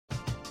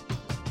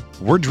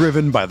We're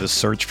driven by the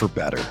search for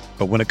better.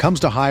 But when it comes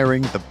to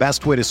hiring, the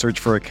best way to search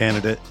for a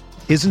candidate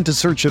isn't to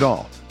search at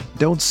all.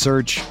 Don't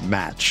search,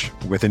 match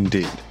with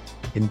Indeed.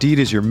 Indeed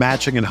is your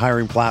matching and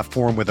hiring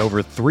platform with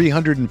over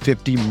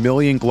 350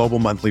 million global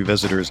monthly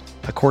visitors,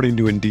 according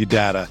to Indeed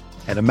data,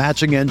 and a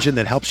matching engine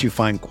that helps you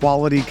find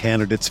quality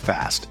candidates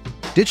fast.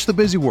 Ditch the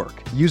busy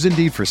work. Use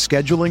Indeed for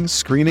scheduling,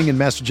 screening, and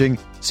messaging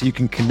so you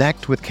can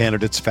connect with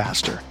candidates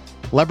faster.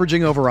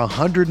 Leveraging over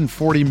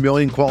 140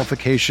 million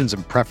qualifications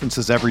and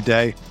preferences every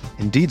day,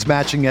 Indeed's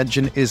matching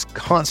engine is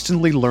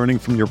constantly learning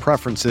from your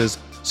preferences,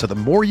 so the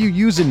more you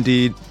use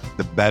Indeed,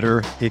 the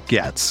better it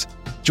gets.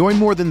 Join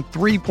more than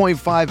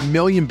 3.5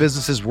 million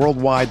businesses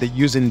worldwide that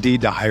use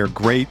Indeed to hire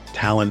great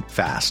talent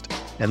fast.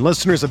 And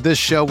listeners of this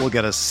show will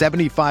get a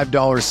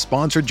 $75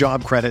 sponsored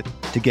job credit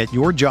to get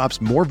your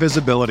jobs more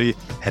visibility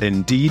at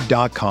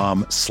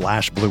Indeed.com/Blue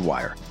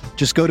Wire.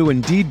 Just go to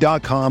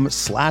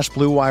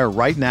Indeed.com/Blue Wire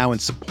right now and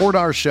support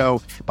our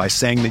show by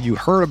saying that you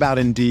heard about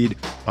Indeed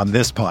on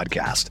this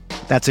podcast.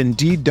 That's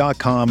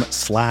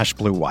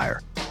Indeed.com/Blue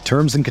Wire.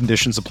 Terms and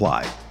conditions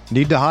apply.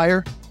 Need to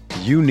hire?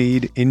 You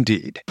need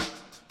Indeed.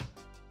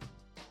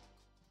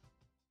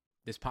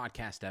 This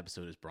podcast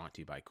episode is brought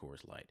to you by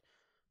Coors Light.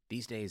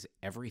 These days,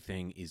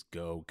 everything is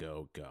go,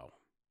 go, go.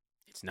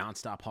 It's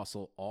nonstop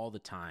hustle all the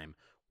time.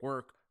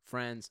 Work,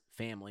 friends,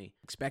 family,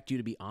 expect you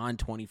to be on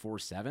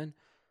 24/7.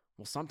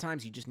 Well,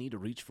 sometimes you just need to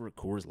reach for a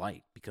Coors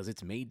Light because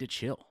it's made to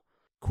chill.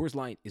 Coors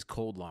Light is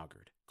cold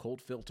lagered,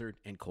 cold filtered,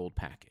 and cold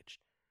packaged.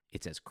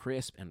 It's as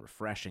crisp and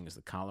refreshing as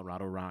the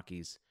Colorado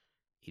Rockies.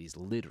 It is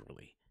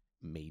literally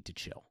made to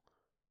chill.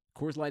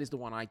 Coors Light is the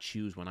one I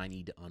choose when I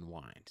need to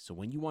unwind. So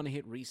when you want to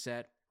hit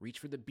reset, reach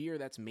for the beer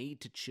that's made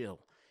to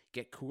chill.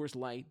 Get Coors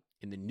Light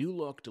in the new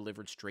look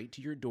delivered straight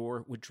to your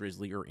door with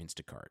Drizzly or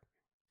Instacart.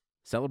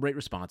 Celebrate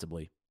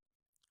responsibly.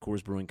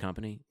 Coors Brewing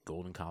Company,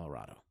 Golden,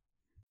 Colorado.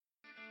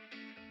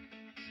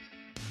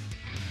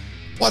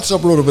 What's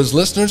up, RotoViz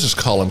listeners? It's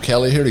Colin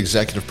Kelly here,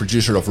 executive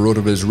producer of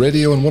RotoViz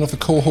Radio and one of the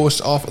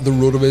co-hosts of the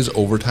RotoViz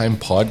Overtime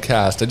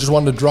podcast. I just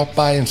wanted to drop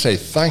by and say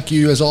thank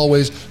you, as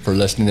always, for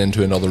listening in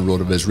to another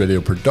RotoViz Radio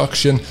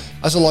production.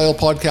 As a loyal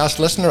podcast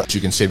listener,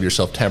 you can save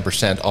yourself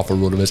 10% off a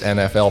RotoViz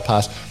NFL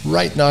pass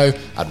right now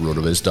at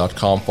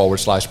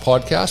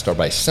rotoviz.com/podcast or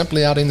by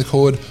simply adding the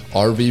code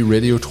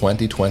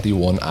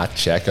RVRadio2021 at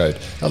checkout.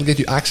 That'll get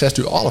you access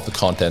to all of the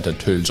content and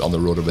tools on the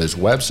RotoViz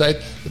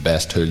website, the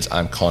best tools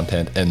and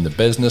content in the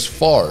business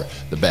for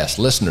the best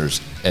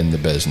listeners in the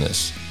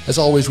business. As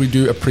always, we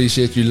do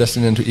appreciate you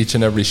listening to each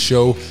and every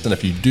show, and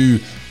if you do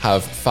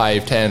have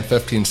 5, 10,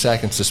 15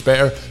 seconds to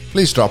spare,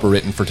 please drop a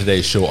rating for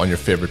today's show on your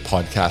favorite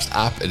podcast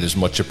app. It is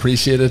much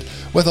appreciated.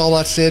 With all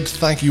that said,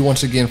 thank you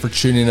once again for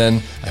tuning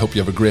in. I hope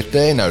you have a great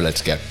day. Now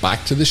let's get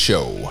back to the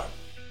show.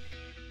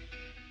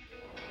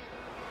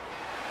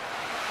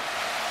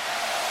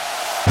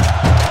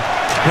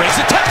 Breaks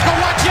a tackle,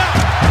 watch out!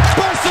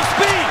 Burst of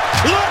speed!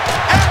 Look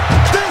at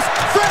this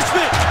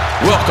freshman!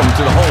 Welcome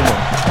to the home of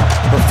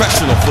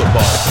professional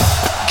football,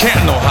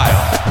 Canton, Ohio.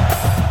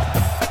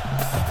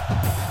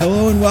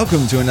 Hello and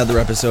welcome to another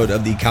episode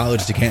of the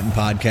College to Canton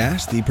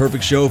podcast, the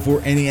perfect show for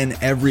any and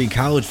every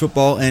college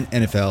football and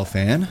NFL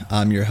fan.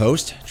 I'm your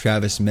host,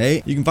 Travis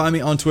May. You can find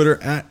me on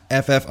Twitter at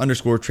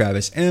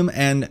FF_TravisM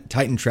and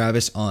Titan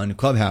Travis on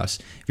Clubhouse.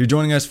 If you're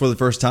joining us for the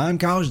first time,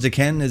 College to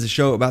Canton is a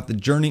show about the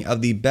journey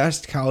of the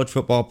best college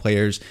football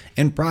players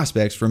and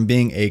prospects from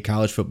being a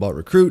college football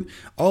recruit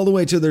all the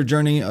way to their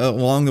journey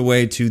along the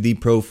way to the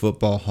Pro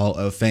Football Hall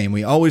of Fame.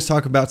 We always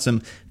talk about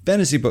some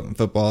fantasy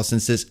football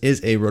since this is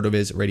a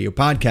RotoViz radio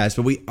podcast,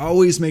 but we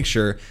always make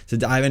sure to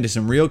dive into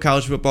some real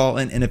college football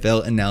and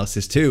NFL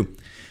analysis too.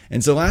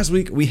 And so last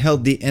week we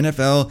held the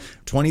NFL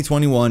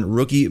 2021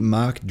 rookie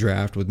mock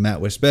draft with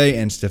Matt Wisbey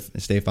and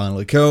Stefan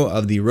Leco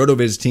of the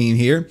RotoViz team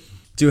here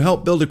to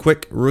help build a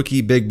quick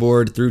rookie big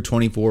board through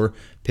 24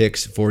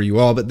 picks for you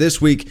all. But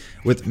this week,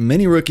 with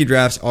many rookie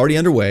drafts already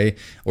underway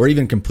or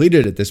even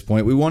completed at this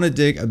point, we want to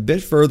dig a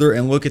bit further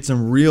and look at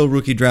some real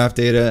rookie draft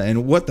data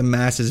and what the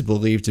masses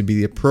believe to be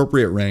the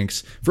appropriate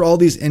ranks for all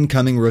these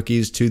incoming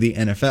rookies to the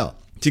NFL,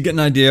 to get an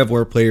idea of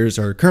where players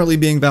are currently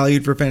being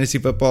valued for fantasy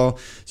football,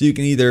 so you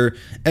can either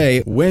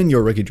A, win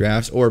your rookie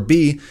drafts, or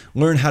B,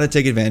 learn how to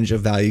take advantage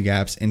of value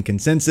gaps in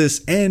consensus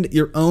and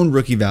your own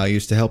rookie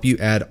values to help you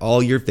add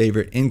all your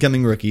favorite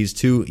incoming rookies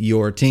to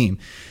your team.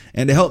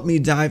 And to help me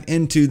dive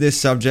into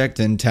this subject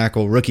and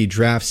tackle rookie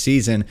draft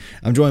season,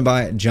 I'm joined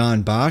by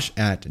John Bosch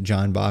at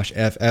John Bosch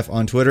FF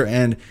on Twitter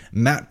and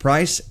Matt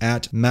Price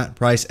at Matt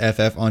Price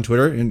FF on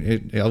Twitter.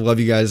 And I love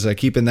you guys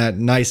keeping that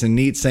nice and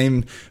neat,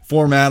 same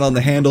format on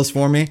the handles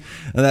for me.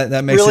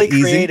 That makes really it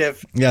easy.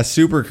 Creative. Yeah,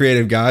 super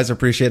creative, guys. I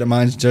appreciate it.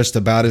 Mine's just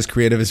about as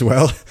creative as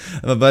well.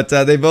 But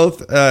they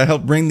both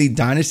help bring the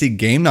Dynasty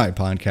Game Night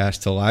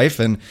podcast to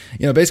life, and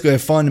basically a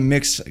fun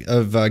mix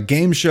of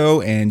game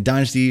show and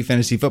Dynasty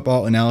fantasy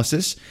football analysis.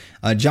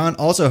 John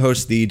also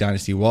hosts the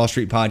Dynasty Wall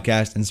Street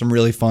podcast and some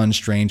really fun,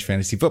 strange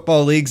fantasy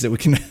football leagues that we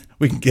can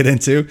we can get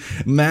into.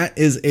 Matt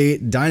is a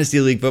Dynasty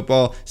League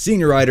football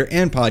senior writer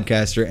and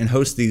podcaster and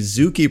hosts the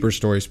Zookeeper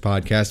Stories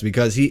podcast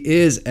because he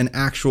is an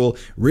actual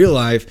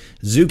real-life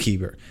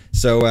zookeeper.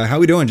 So how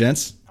we doing,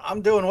 gents?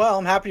 I'm doing well.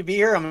 I'm happy to be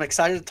here. I'm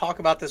excited to talk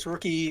about this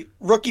rookie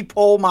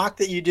poll mock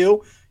that you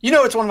do. You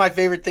know, it's one of my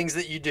favorite things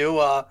that you do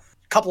a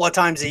couple of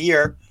times a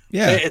year.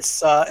 Yeah,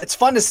 it's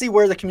fun to see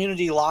where the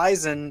community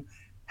lies and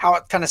how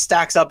it kind of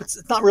stacks up.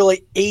 It's not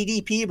really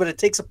ADP, but it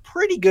takes a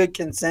pretty good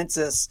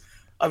consensus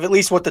of at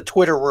least what the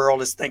Twitter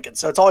world is thinking.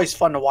 So it's always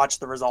fun to watch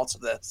the results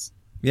of this.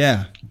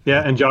 Yeah.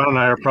 Yeah, and John and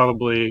I are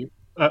probably,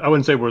 I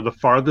wouldn't say we're the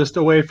farthest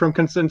away from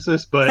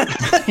consensus, but,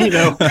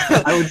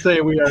 I would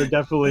say we are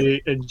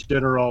definitely, in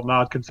general,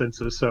 not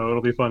consensus. So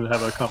it'll be fun to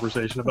have a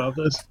conversation about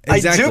this.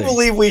 Exactly. I do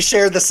believe we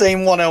share the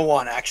same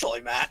 101,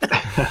 actually, Matt.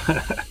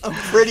 I'm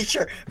pretty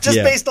sure. Just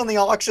based on the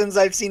auctions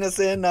I've seen us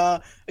in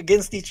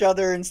against each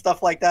other and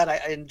stuff like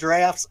that, in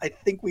drafts, I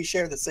think we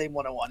share the same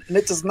 101. And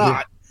it does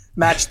not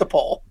match the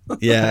poll.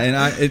 Yeah,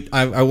 and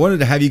I wanted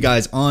to have you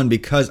guys on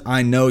because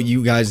I know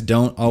you guys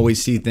don't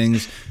always see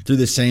things through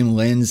the same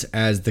lens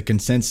as the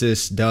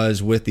consensus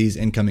does with these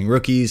incoming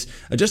rookies.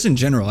 Just in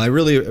general, I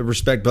really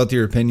respect both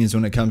your opinions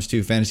when it comes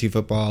to fantasy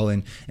football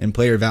and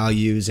player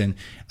values and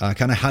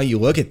kind of how you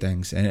look at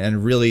things,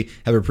 and really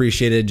have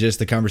appreciated just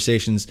the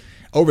conversations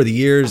over the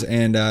years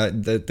and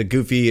the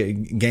goofy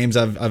games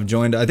I've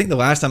joined. I think the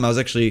last time I was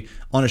actually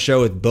on a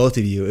show with both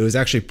of you, it was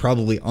actually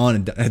probably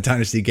on a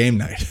Dynasty game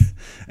night.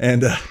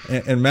 And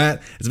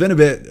Matt, it's been a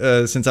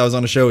bit since I was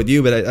on a show with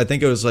you, but I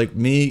think it was like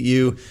me,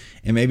 you,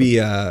 and maybe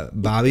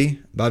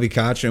Bobby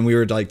Koch, and we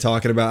were like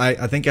talking about.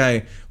 We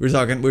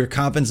were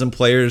comping some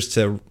players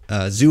to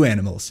zoo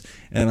animals,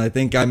 and I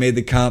think I made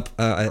the comp.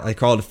 I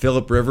called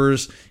Phillip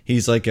Rivers.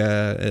 He's like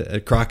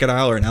a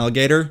crocodile or an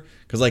alligator.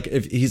 Because like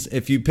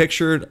if you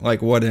pictured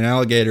like what an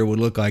alligator would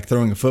look like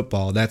throwing a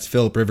football, that's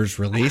Phillip Rivers'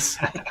 release,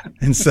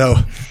 and so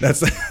that's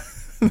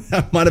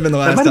that might have been the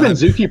last. That might have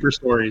time. been Zookeeper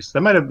Stories.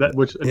 That might have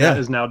that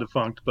is now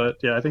defunct, but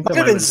yeah, I think that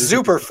might have been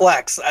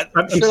Superflex.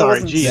 I'm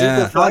sorry, geez,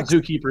 Superflex. not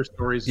Zookeeper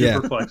Stories.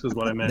 Superflex is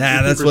what I meant. Nah,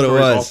 Zookeeper that's what it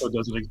Stories was. Also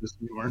doesn't exist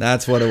anymore.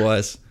 That's what it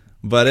was.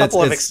 But A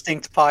couple of it's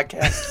extinct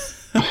podcasts.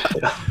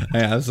 yeah,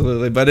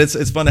 absolutely. But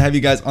it's fun to have you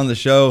guys on the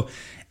show.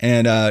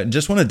 And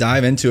just want to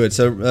dive into it.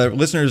 So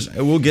listeners,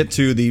 we'll get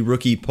to the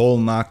rookie poll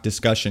mock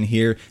discussion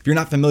here. If you're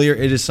not familiar,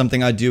 it is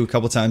something I do a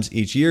couple times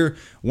each year,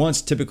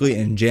 once typically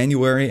in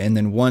January and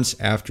then once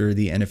after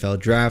the NFL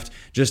draft,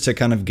 just to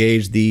kind of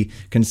gauge the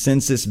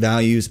consensus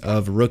values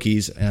of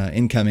rookies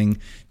incoming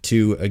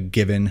to a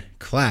given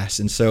class.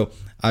 And so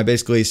I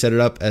basically set it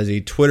up as a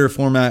Twitter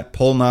format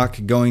poll mock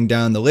going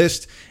down the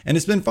list. And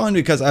it's been fun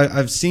because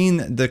I've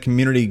seen the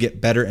community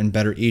get better and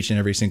better each and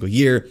every single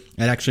year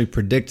at actually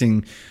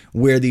predicting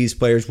where these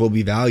players will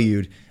be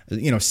valued,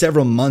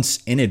 several months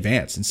in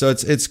advance. And so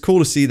it's cool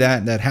to see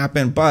that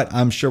happen, but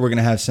I'm sure we're going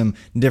to have some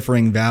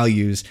differing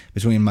values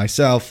between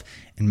myself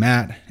and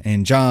Matt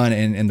and John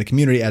and the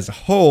community as a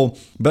whole.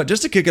 But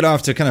just to kick it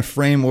off, to kind of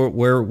frame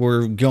where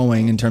we're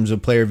going in terms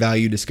of player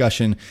value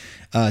discussion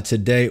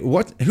today,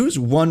 who's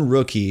one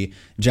rookie,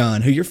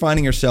 John, who you're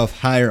finding yourself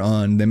higher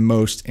on than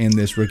most in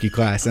this rookie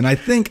class? And I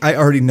think I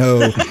already know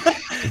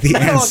the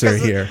answer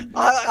here.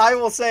 I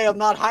will say I'm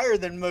not higher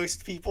than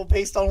most people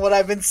based on what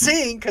I've been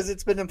seeing, because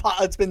it's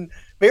been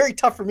very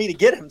tough for me to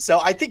get him. So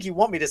I think you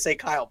want me to say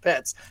Kyle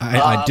Pitts.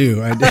 I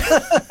do.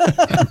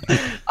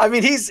 I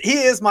mean, he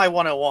is my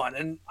 101,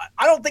 and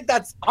I don't think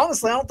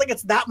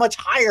it's that much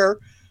higher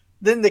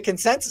than the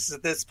consensus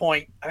at this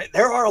point.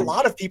 There are a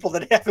lot of people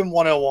that have him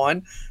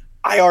 101.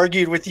 I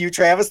argued with you,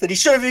 Travis, that he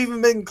should have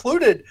even been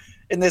included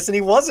in this, and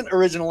he wasn't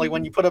originally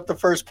when you put up the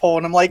first poll.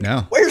 And I'm like,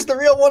 no. Where's the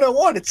real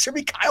 101? It should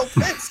be Kyle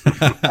Pitts.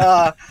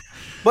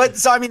 But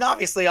so, I mean,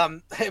 obviously,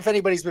 if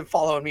anybody's been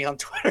following me on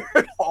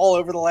Twitter all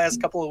over the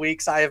last couple of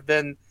weeks, I have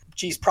been,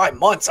 probably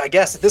months, I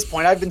guess, at this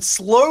point. I've been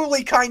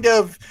slowly kind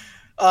of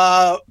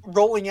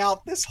rolling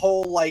out this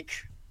whole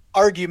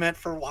argument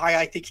for why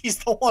I think he's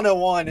the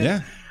 101. And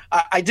yeah.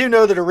 I do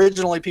know that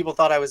originally people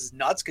thought I was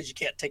nuts because you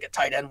can't take a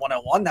tight end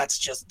 101. That's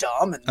just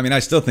dumb. And, I mean, I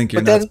still think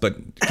you're nuts, but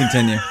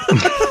continue.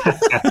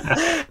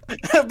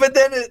 But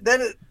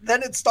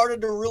then it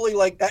started to really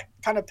that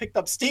kind of picked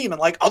up steam, and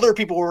other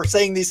people were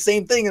saying the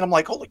same thing, and I'm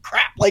like, holy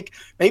crap!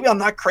 Maybe I'm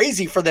not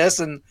crazy for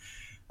this. And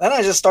then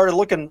I just started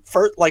looking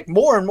for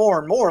more and more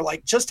and more,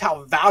 just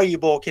how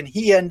valuable can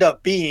he end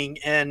up being.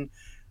 And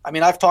I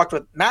mean, Matt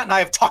and I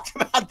have talked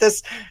about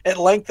this at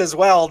length as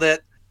well,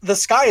 that the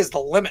sky is the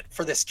limit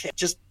for this kid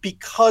just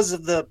because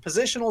of the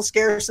positional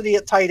scarcity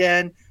at tight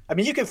end. I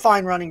mean, you can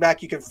find running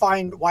back, you can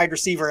find wide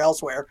receiver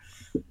elsewhere.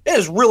 It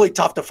is really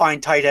tough to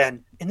find tight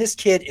end. And this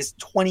kid is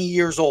 20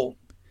 years old.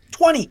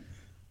 20.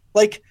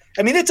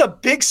 I mean, it's a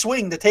big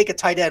swing to take a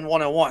tight end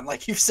 101,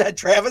 like you've said,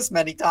 Travis,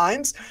 many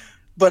times.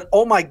 But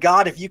oh my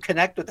God, if you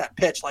connect with that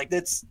pitch,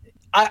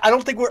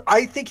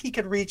 I think he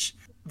could reach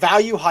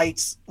value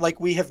heights like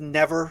we have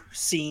never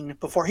seen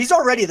before. He's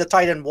already the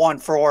tight end 1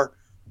 for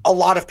a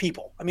lot of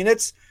people. I mean,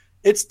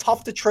 it's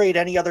tough to trade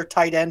any other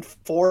tight end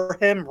for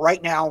him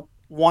right now,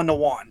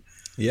 1-to-1.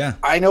 Yeah.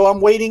 I know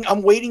I'm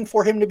waiting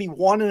for him to be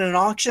won in an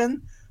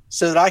auction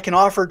so that I can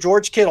offer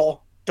George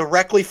Kittle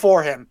directly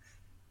for him.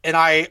 And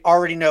I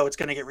already know it's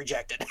going to get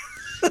rejected.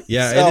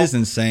 Yeah, So, it is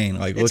insane.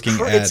 Like looking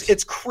at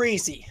it's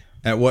crazy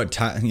at what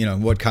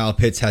what Kyle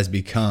Pitts has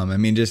become. I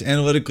mean, just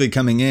analytically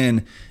coming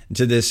in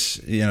to this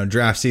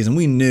draft season,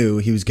 we knew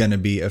he was going to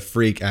be a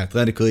freak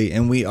athletically,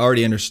 and we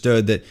already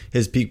understood that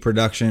his peak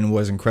production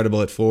was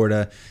incredible at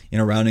Florida.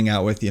 Rounding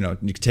out with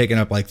taking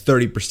up like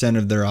 30%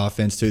 of their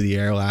offense through the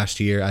air last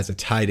year as a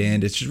tight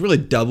end. It's just really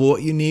double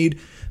what you need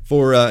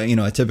for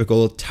a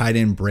typical tight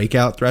end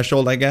breakout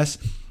threshold, I guess.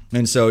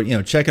 And so,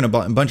 checking a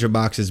bunch of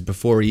boxes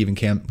before he even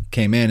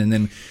came in, and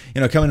then,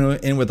 coming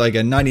in with like a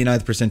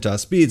 99th percentile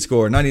speed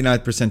score,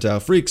 99th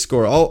percentile freak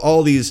score,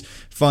 all these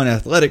fun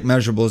athletic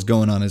measurables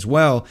going on as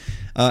well.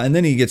 And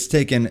then he gets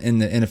taken in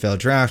the NFL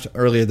draft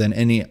earlier than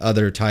any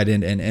other tight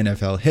end in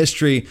NFL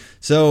history.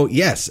 So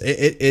yes,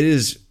 it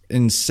is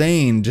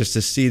insane just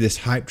to see this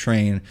hype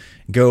train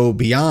go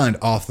beyond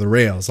off the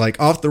rails, like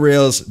off the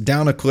rails,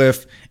 down a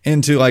cliff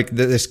into like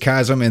this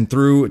chasm and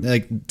through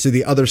like to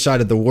the other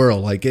side of the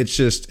world. Like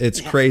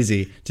it's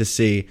crazy to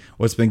see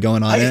what's been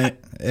going on.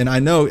 And I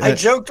know I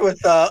joked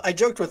with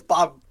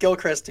Bob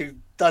Gilchrist, who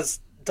does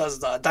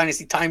the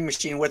Dynasty Time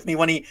Machine with me,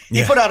 when he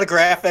put out a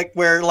graphic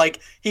where like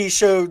he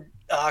showed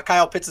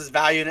Kyle Pitts'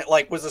 value and it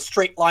like was a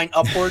straight line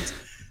upwards.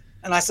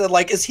 And I said,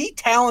 like, is he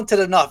talented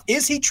enough?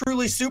 Is he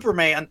truly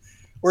Superman,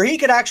 where he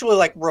could actually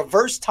like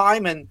reverse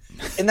time and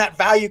that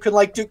value could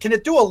like can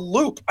it do a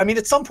loop? I mean,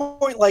 at some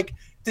point, like,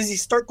 does he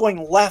start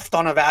going left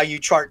on a value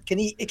chart? Can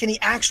he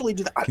actually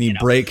do that? Can he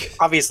break?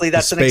 Obviously,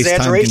 that's an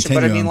exaggeration,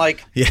 but I mean,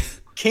 like,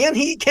 can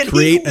he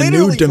create a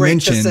new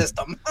dimension? Break the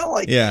system?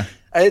 Like,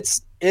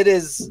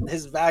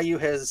 his value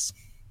has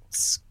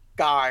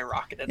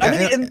skyrocketed. I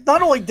mean, and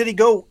not only did he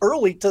go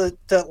early to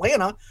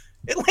Atlanta.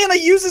 Atlanta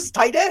uses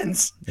tight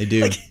ends. They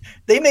do. Like,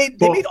 they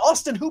made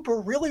Austin Hooper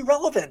really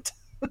relevant.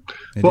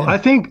 Well, I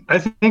think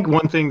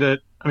one thing that,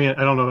 I mean,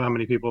 I don't know how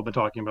many people have been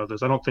talking about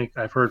this. I don't think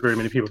I've heard very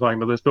many people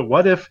talking about this. But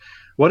what if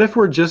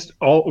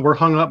we're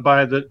hung up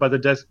by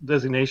the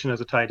designation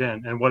as a tight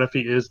end, and what if he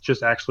is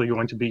just actually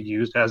going to be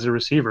used as a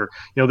receiver?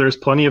 There's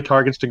plenty of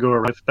targets to go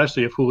around,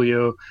 especially if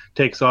Julio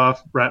takes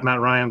off. Matt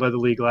Ryan led the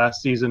league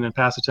last season in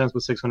pass attempts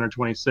with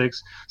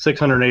 626,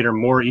 608 or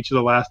more each of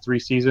the last 3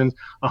 seasons.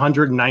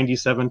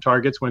 197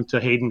 targets went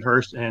to Hayden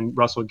Hurst and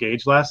Russell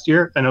Gage last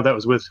year. I know that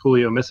was with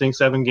Julio missing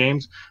 7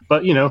 games,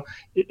 but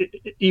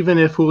even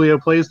if Julio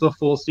plays the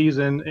full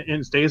season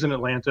and stays in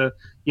Atlanta,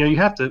 you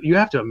have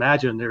to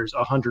imagine there's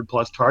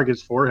 100+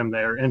 targets for him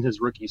there in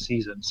his rookie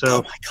season. So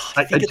oh my God,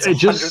 I think it's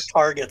 100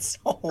 targets.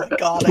 Oh my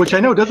God. Which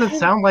I know doesn't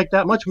sound like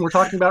that much when we're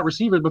talking about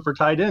receivers, but for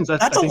tight ends, I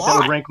think that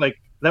would rank like,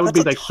 that would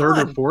be like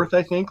 3rd or 4th,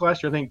 I think,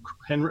 last year.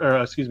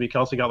 I think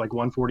Kelsey got like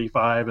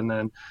 145, and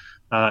then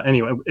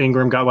anyway,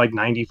 Ingram got like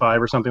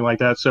 95 or something like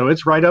that. So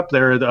it's right up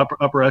there, the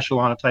upper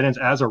echelon of tight ends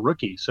as a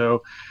rookie.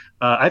 So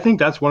I think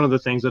that's one of the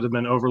things that have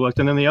been overlooked.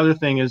 And then the other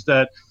thing is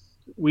that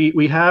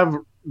we have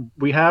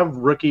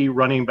rookie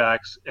running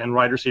backs and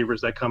wide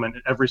receivers that come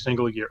in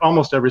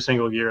almost every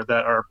single year,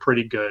 that are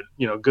pretty good,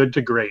 good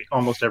to great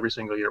almost every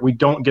single year. We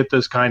don't get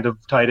this kind of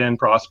tight end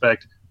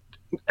prospect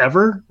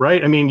ever,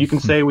 right? I mean, you can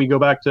say we go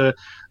back to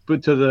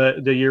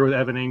the year with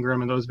Evan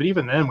Ingram and those, but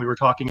even then we were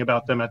talking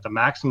about them at the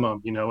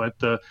maximum, at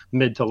the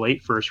mid to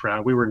late first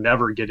round. We were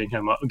never getting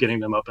them up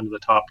into the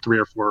top 3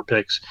 or 4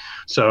 picks.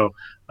 So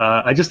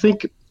I just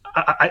think,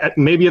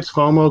 maybe it's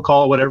FOMO,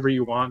 call it whatever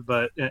you want,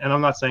 and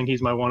I'm not saying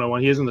he's my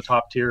 101. He is in the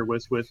top tier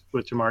with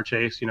Jamar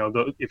Chase.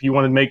 If you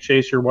want to make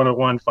Chase your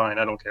 101, fine,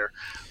 I don't care.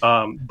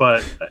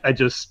 But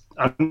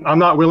I'm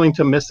not willing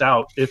to miss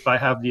out if I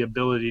have the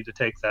ability to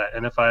take that.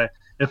 And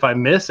if I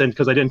miss, and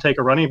because I didn't take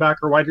a running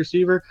back or wide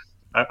receiver,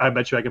 I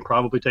bet you I can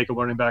probably take a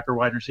running back or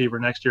wide receiver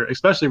next year,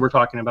 especially we're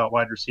talking about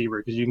wide receiver,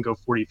 because you can go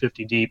 40,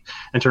 50 deep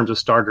in terms of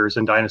starters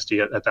in Dynasty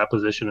at that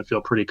position and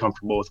feel pretty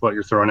comfortable with what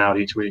you're throwing out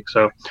each week.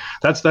 So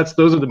those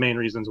are the main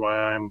reasons why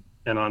I'm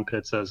in on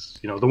Pitts as,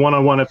 the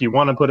 101 if you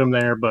want to put him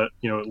there, but,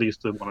 at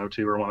least the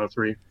 102 or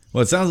 103.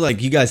 Well, it sounds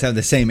like you guys have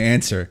the same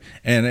answer,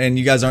 and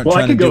you guys aren't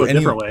trying to do go a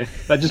different way.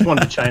 I just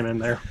wanted to chime in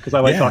there because I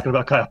like talking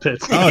about Kyle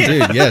Pitts. Oh,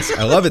 dude, yes,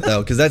 I love it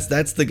though, because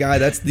that's the guy,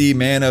 that's the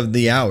man of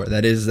the hour.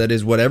 That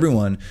is what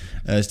everyone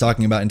is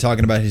talking about, and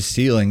talking about his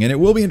ceiling. And it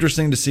will be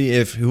interesting to see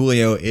if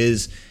Julio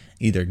is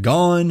either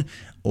gone,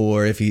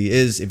 or if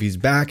he's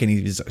back and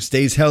he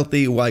stays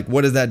healthy. Like,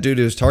 what does that do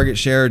to his target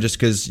share? Just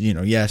because,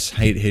 yes,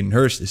 Hayden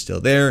Hurst is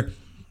still there.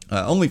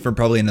 Only for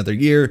probably another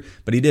year,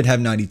 but he did have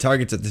 90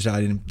 targets at the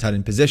tight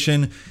end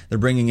position. They're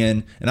bringing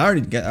in, and I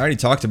already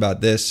talked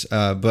about this,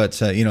 but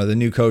the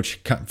new coach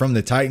from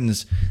the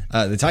Titans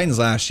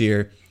last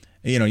year,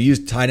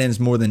 used tight ends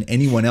more than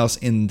anyone else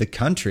in the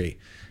country.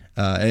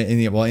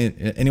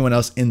 anyone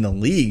else in the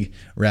league,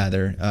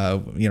 rather,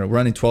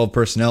 running 12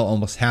 personnel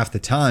almost half the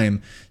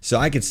time. So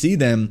I could see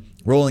them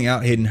rolling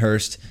out Hayden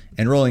Hurst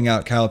and rolling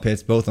out Kyle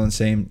Pitts both on the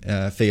same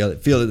field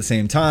at the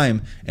same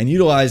time, and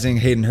utilizing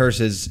Hayden Hurst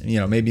as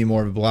maybe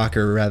more of a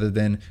blocker rather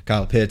than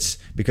Kyle Pitts,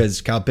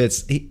 because Kyle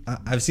Pitts,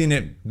 I've seen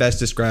it best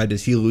described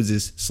as he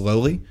loses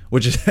slowly,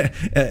 which is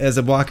as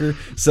a blocker.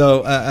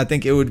 So I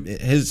think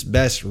his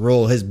best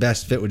role, his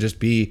best fit would just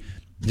be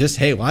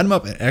hey, line him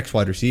up at X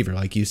wide receiver,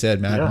 like you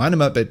said, Matt. Yeah. Line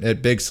him up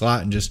at big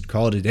slot and just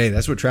call it a day.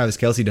 That's what Travis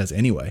Kelce does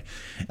anyway.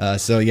 I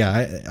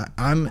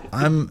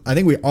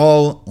think we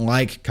all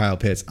like Kyle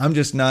Pitts. I'm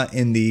just not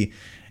in the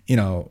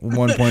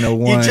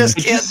 1.01. You just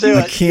can't do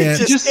it. I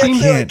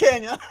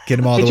can't get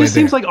him all the way there. It just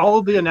seems like all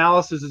of the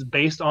analysis is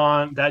based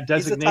on that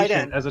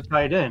designation as a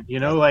tight end.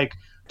 Like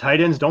tight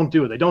ends don't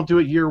do it. They don't do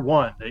it year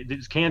one. They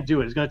just can't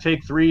do it. It's going to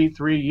take three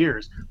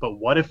years. But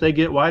what if they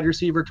get wide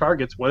receiver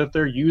targets? What if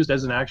they're used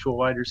as an actual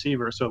wide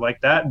receiver? So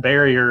like that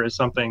barrier is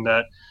something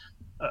that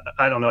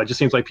I don't know. It just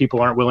seems like people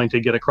aren't willing to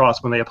get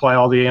across when they apply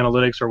all the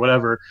analytics or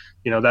whatever.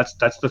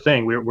 That's the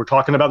thing. We're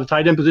talking about the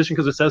tight end position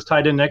because it says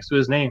tight end next to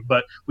his name,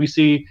 but we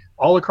see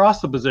all across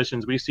the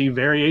positions. We see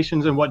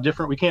variations in what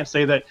different. We can't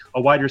say that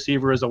a wide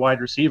receiver is a wide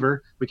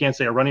receiver. We can't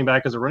say a running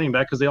back is a running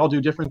back because they all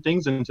do different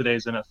things in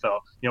today's NFL.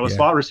 A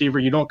slot receiver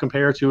you don't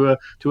compare to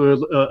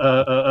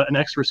an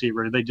X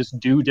receiver. They just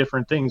do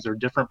different things. They're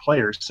different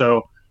players.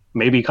 So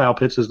maybe Kyle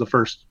Pitts is the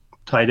first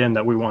tight end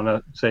that we want to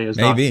say is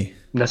maybe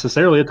not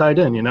necessarily a tight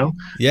end,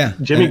 Yeah.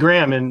 Jimmy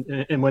Graham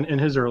in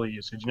his early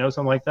usage,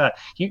 something like that.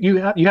 You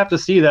have to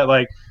see that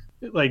like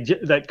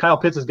that Kyle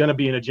Pitts is going to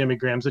be in a Jimmy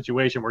Graham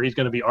situation where he's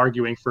going to be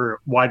arguing for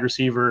wide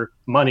receiver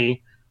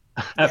money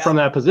from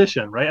that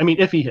position, right? I mean,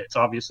 if he hits,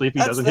 obviously, if he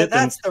doesn't hit,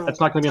 then that's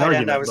not going to be an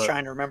argument. I was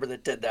trying to remember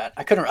that did that.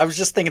 I was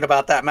just thinking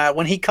about that, Matt.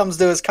 When he comes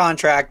to his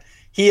contract,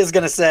 he is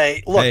going to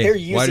say, look, they're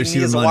using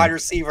me as a wide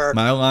receiver.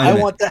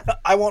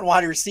 I want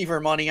wide receiver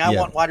money. I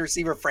want wide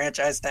receiver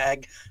franchise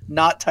tag,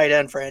 not tight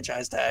end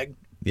franchise tag.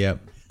 Yeah.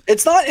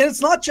 It's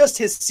not just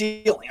his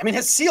ceiling. I mean,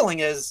 his ceiling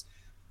is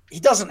he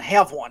doesn't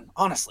have one,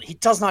 honestly. He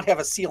does not have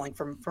a ceiling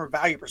from a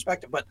value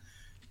perspective, but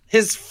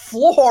his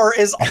floor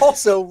is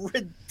also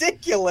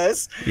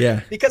ridiculous.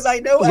 Yeah. Because I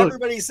know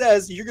everybody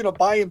says you're going to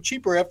buy him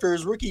cheaper after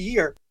his rookie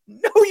year.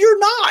 No, you're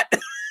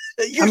not.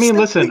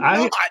 Listen,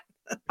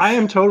 I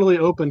am totally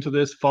open to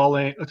us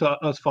falling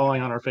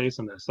on our face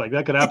in this. Like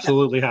that could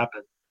absolutely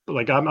happen.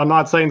 Like I'm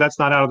not saying that's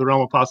not out of the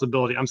realm of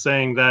possibility. I'm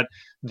saying that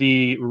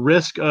the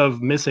risk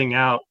of missing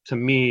out to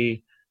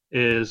me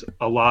is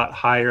a lot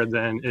higher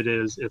than it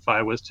is if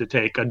I was to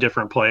take a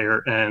different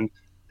player and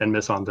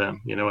miss on them.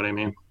 You know what I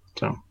mean?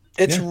 So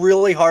it's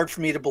really hard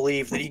for me to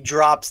believe that he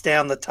drops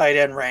down the tight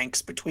end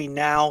ranks between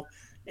now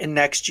and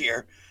next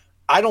year.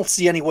 I don't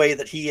see any way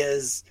that he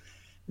is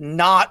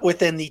not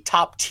within the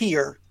top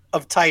tier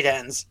of tight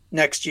ends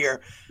next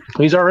year.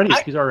 He's already.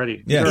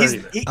 Yeah.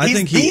 I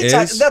think he is.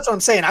 That's what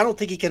I'm saying. I don't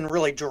think he can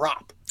really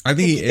drop. I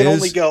think he can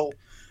only go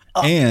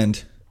up.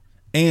 And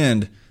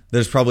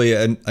there's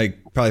probably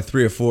probably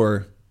 3 or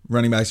 4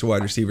 running backs or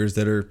wide receivers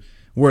that are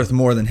worth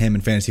more than him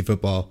in fantasy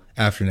football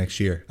after next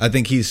year. I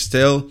think he's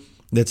still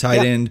the tight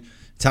end,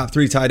 top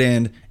 3 tight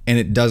end, and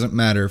it doesn't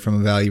matter from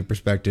a value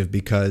perspective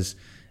because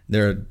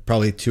there are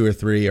probably 2 or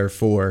 3 or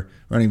 4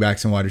 running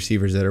backs and wide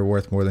receivers that are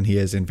worth more than he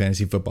is in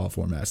fantasy football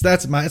formats.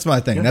 That's my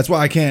thing. Yeah. That's why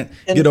I can't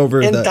get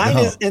over the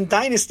hump. In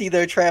Dynasty,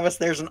 though, Travis,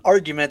 there's an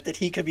argument that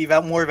he could be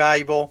more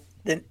valuable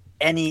than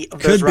any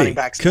of those running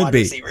backs and wide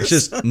receivers.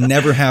 It's just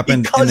never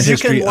happened in the history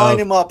of because you can line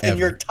him up in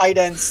your tight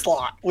end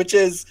slot, which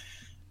is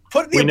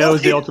we know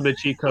is the ultimate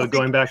cheat code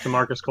going back to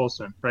Marcus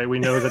Colston, right? We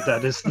know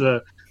that is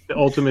the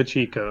ultimate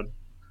cheat code.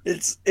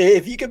 It's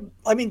if you could.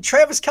 I mean,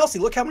 Travis Kelce.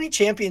 Look how many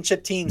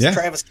championship teams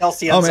Travis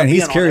Kelce. Oh man,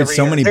 he's carried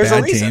so many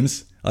bad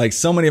teams. Like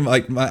so many.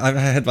 Like I've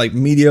had like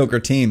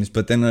mediocre teams,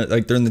 but then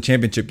like they're in the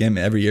championship game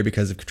every year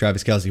because of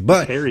Travis Kelce.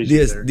 But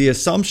the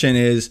assumption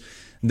is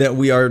that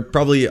we are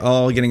probably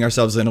all getting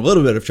ourselves in a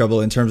little bit of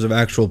trouble in terms of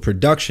actual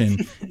production.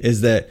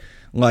 Is that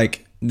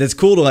like that's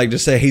cool to like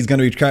just say he's going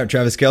to be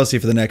Travis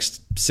Kelce for the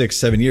next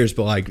 6-7 years,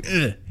 but like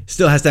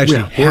still has to actually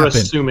happen. We're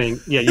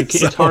assuming,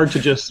 it's hard to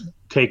just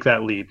take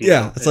that leap.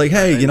 It's like,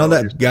 hey,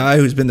 that guy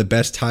who's been the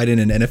best tight end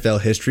in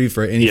NFL history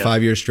for any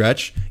 5-year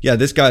stretch. Yeah,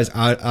 this guy's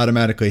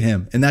automatically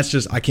him, and that's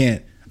just I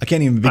can't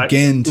even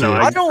begin to.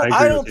 I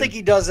don't think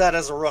he does that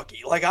as a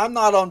rookie. Like I'm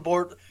not on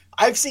board.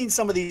 I've seen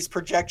some of these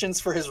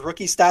projections for his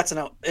rookie stats,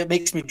 and it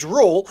makes me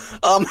drool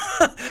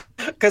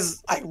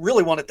because I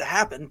really want it to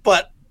happen.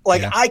 But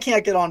I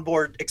can't get on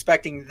board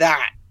expecting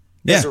that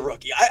as a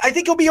rookie. I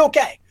think he'll be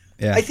okay.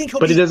 Yeah. I think he'll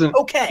be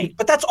okay,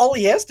 but that's all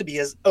he has to be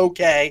is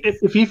okay.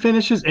 If he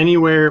finishes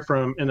anywhere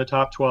from in the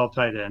top 12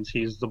 tight ends,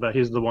 he's the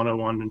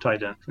 101 in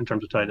tight end in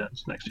terms of tight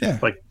ends next year. Yeah.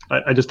 Like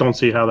I just don't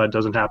see how that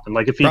doesn't happen.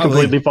 Like if he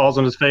completely falls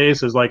on his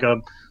face as like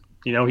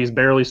he's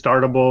barely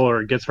startable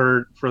or gets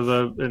hurt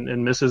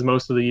and misses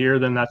most of the year,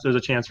 then there's a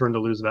chance for him to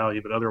lose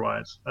value. But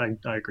otherwise,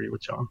 I agree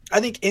with John.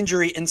 I think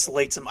injury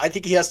insulates him. I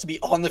think he has to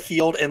be on the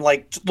field and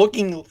like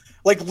looking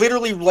like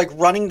literally like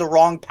running the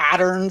wrong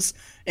patterns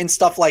and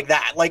stuff like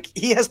that. Like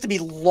he has to be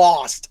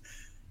lost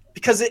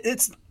because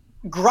it's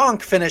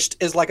Gronk finished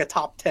as like a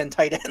top 10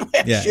 tight end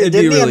last year. It'd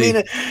be really, I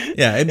mean,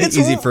 it'd be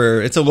easy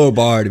it's a low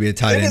bar to be a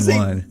tight end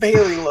one.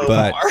 Very low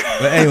bar.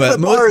 But anyway,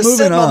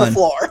 moving on.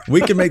 The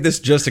We can make this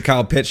just a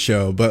Kyle Pitts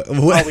show, but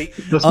let's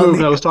move.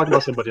 I was talking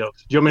about somebody else.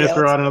 Do you want me to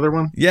throw out another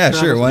one? Yeah,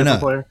 sure. Why not?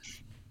 Player?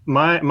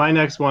 My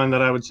next one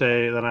that I would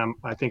say that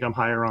I think I'm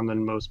higher on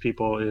than most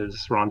people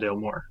is Rondale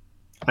Moore.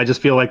 I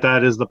just feel like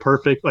that is the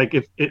perfect, like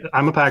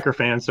I'm a Packer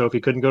fan, so if he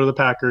couldn't go to the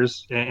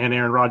Packers and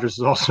Aaron Rodgers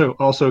is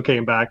also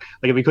came back,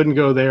 like if he couldn't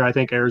go there, I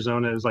think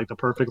Arizona is like the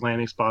perfect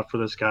landing spot for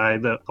this guy.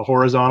 The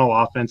horizontal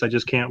offense, I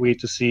just can't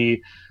wait to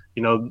see,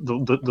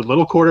 the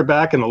little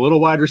quarterback and the little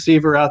wide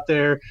receiver out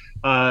there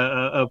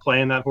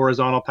playing that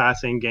horizontal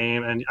passing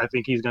game. And I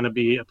think he's going to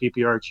be a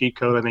PPR cheat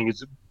code. I think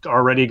he's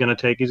going to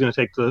take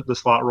the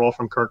slot role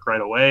from Kirk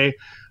right away.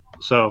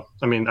 So,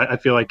 I mean, I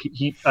feel like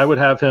I would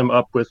have him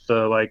up with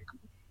the, like,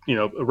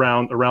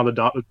 around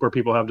the where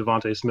people have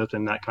Devontae Smith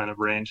in that kind of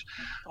range.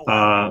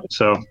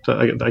 So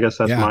I guess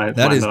that's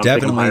that is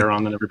definitely higher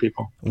on than every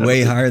people.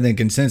 Way higher than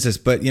consensus.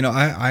 But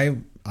I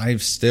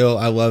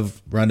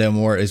love Rondale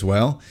Moore as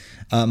well.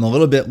 I'm a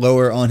little bit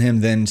lower on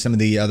him than some of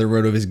the other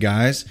RotoViz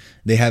guys.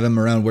 They have him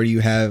around where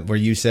you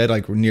said,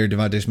 like near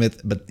Devontae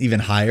Smith, but even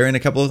higher in a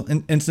couple of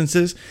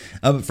instances.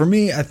 But for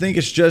me, I think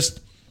it's just,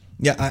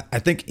 I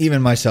think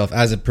even myself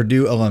as a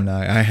Purdue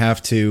alumni, I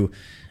have to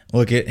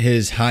look at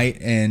his height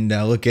and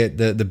look at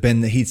the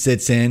bin that he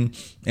sits in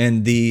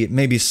and the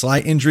maybe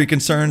slight injury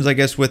concerns, I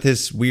guess, with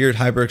his weird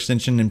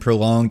hyperextension and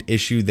prolonged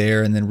issue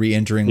there and then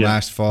re-injuring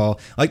last fall.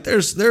 Like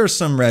there are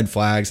some red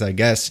flags, I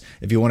guess,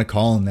 if you want to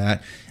call him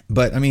that.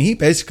 But I mean, he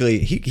basically,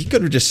 he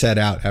could have just sat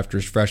out after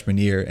his freshman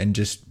year and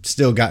just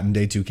still gotten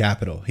day 2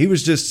 capital. He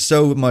was just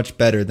so much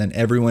better than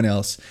everyone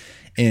else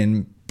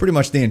in pretty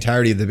much the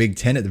entirety of the Big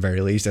Ten at the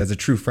very least as a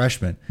true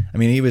freshman. I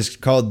mean, he was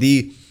called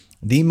the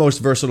most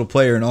versatile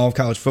player in all of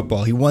college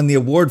football. He won the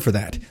award for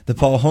that, the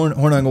Paul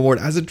Hornung Award,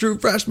 as a true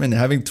freshman,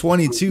 having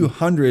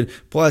 2,200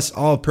 plus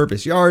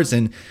all-purpose yards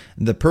and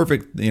the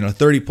perfect,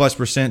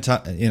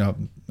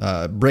 30+%,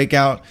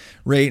 breakout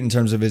rate in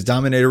terms of his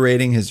dominator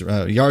rating. His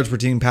yards per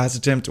team pass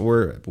attempt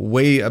were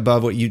way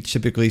above what you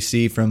typically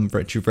see from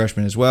true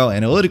freshmen as well.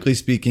 Analytically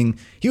speaking,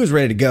 he was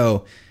ready to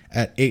go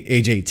at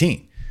age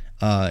 18,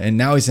 and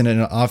now he's in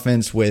an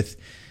offense with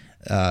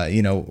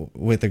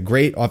a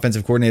great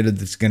offensive coordinator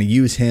that's going to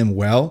use him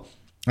well.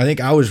 I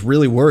think I was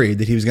really worried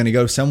that he was going to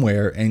go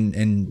somewhere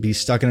and be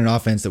stuck in an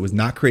offense that was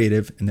not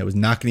creative and that was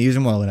not going to use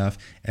him well enough.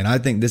 And I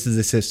think this is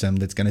a system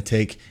that's going to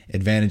take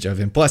advantage of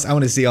him. Plus, I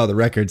want to see all the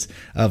records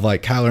of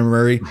like Kyler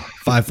Murray,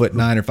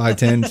 5'9" or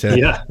 5'10" to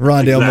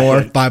Rondale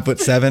Moore,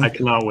 5'7". I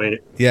cannot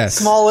wait. Yes.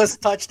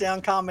 Smallest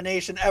touchdown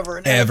combination ever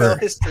in NFL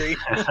history.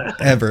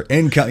 Ever.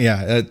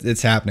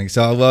 It's happening.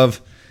 So I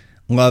love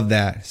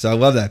that. So I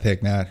love that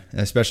pick, Matt,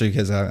 especially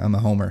because I'm a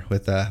homer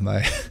with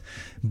my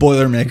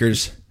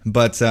Boilermakers.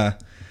 But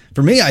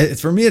for me,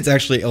 it's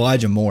actually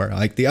Elijah Moore,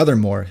 like the other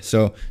Moore.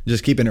 So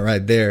just keeping it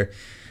right there.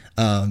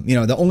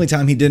 The only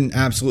time he didn't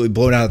absolutely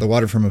blow it out of the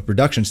water from a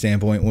production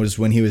standpoint was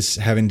when he was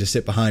having to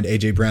sit behind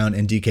A.J. Brown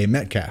and DK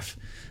Metcalf.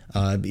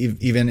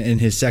 Even in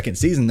his second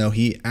season, though,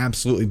 he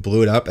absolutely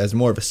blew it up as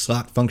more of a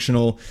slot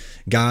functional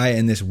guy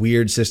in this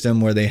weird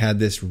system where they had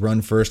this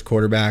run first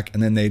quarterback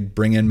and then they'd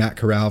bring in Matt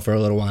Corral for a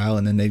little while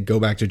and then they'd go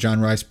back to John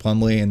Rice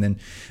Plumlee. And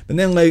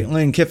then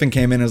Lane Kiffin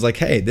came in and was like,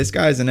 hey, this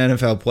guy's an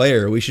NFL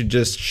player. We should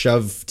just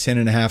shove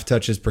 10.5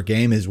 touches per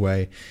game his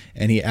way.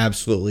 And he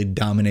absolutely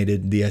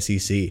dominated the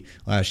SEC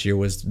last year,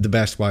 was the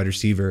best wide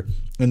receiver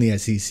in the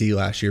SEC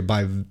last year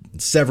by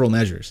several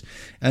measures.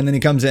 And then he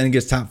comes in and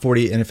gets top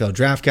 40 NFL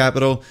draft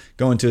capital,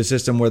 going to a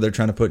system where they're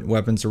trying to put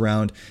weapons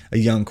around a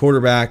young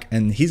quarterback,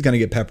 and he's going to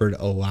get peppered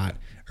a lot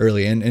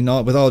early. And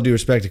with all due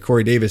respect to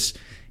Corey Davis,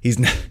 he's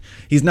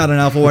not an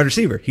alpha wide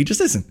receiver. He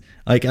just isn't.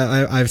 Like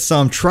I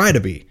saw him try to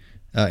be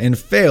and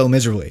fail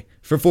miserably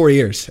for 4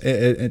 years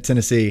at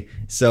Tennessee.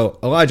 So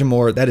Elijah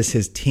Moore, that is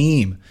his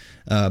team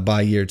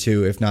by year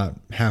 2, if not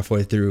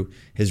halfway through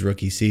his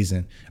rookie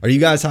season. Are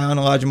you guys high on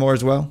Elijah Moore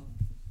as well?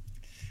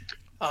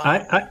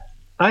 I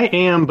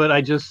am, but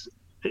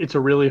it's a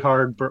really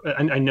hard.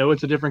 I know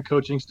it's a different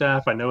coaching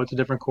staff. I know it's a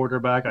different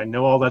quarterback. I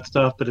know all that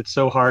stuff, but it's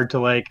so hard to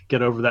like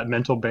get over that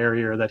mental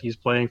barrier that he's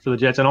playing for the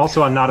Jets. And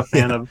also, I'm not a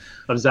fan of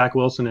Zach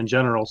Wilson in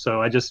general.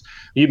 So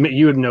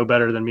you would know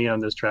better than me on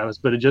this, Travis.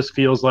 But it just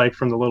feels like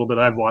from the little bit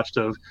I've watched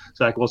of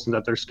Zach Wilson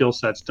that their skill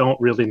sets don't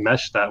really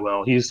mesh that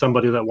well. He's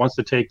somebody that wants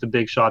to take the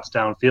big shots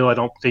downfield. I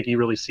don't think he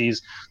really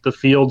sees the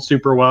field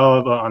super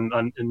well.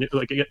 I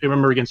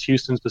remember against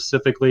Houston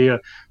specifically,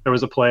 there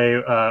was a play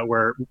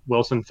where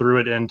Wilson threw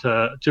it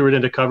into threw it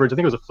into coverage. I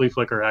think it was a flea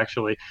flicker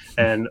actually,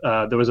 and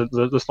there was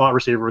the slot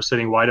receiver was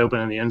sitting wide open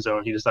in the end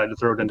zone. He decided to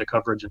throw it into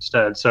coverage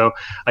instead. So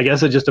I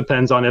guess it just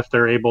depends on if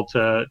they're able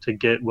to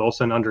get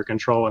Wilson under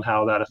control and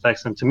how that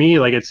affects him. To me,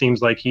 like it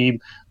seems like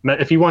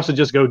if he wants to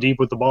just go deep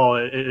with the ball,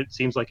 it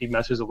seems like he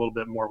messes a little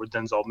bit more with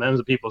Denzel Mims.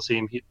 The people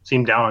seem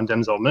down on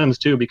Denzel Mims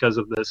too because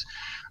of this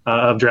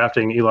of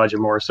drafting Elijah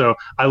Moore. So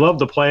I love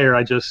the player.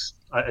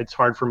 It's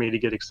hard for me to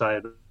get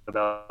excited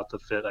about the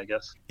fit, I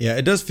guess. Yeah,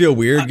 it does feel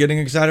weird getting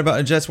excited about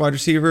a Jets wide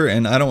receiver,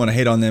 and I don't want to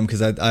hate on them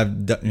because I've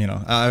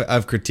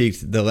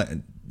critiqued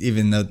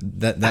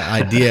that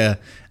idea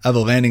of a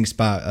landing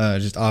spot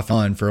just off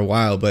on for a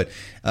while. But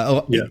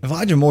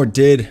Elijah Moore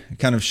did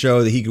kind of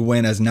show that he could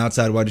win as an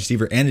outside wide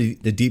receiver and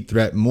a deep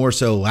threat more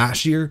so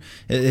last year.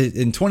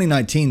 In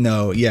 2019,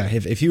 though,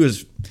 if he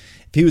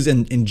was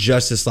in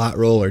just a slot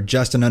role or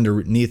just an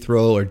underneath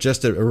role or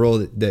just a role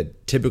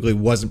that typically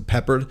wasn't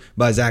peppered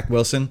by Zach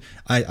Wilson,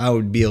 I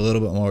would be a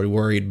little bit more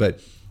worried. But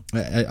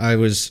I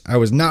was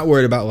not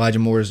worried about Elijah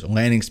Moore's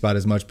landing spot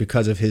as much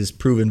because of his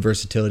proven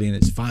versatility in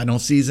his final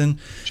season.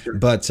 Sure.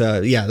 But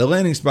the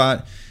landing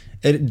spot,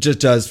 it just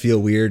does feel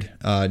weird,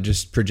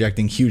 just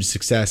projecting huge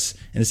success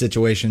in a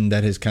situation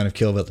that has kind of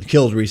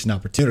killed recent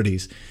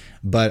opportunities.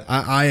 But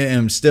I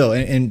am still,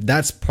 and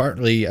that's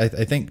partly, I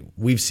think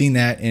we've seen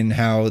that in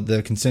how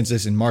the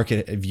consensus in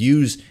market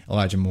views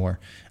Elijah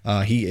Moore.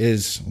 He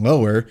is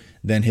lower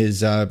than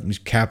his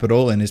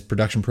capital and his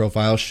production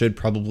profile should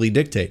probably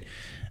dictate.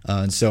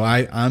 And so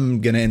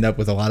I'm going to end up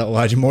with a lot of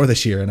Elijah Moore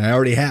this year, and I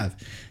already have.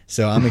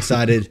 So I'm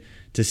excited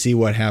to see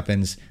what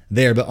happens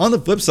there. But on the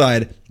flip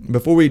side,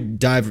 before we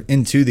dive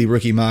into the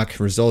rookie mock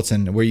results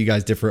and where you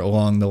guys differ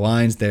along the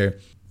lines there,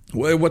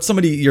 what's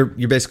somebody you're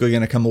basically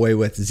going to come away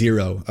with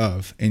 0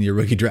 of in your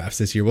rookie drafts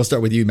this year? We'll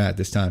start with you, Matt,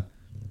 this time.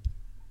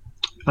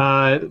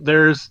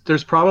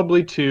 There's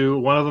probably 2.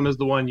 One of them is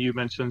the one you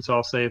mentioned, so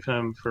I'll save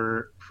him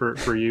for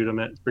you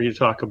to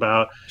talk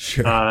about.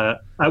 Sure.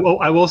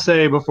 I will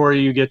say before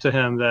you get to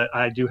him that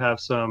I do have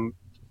some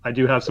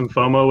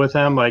FOMO with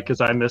him, like because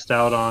I missed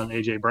out on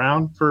AJ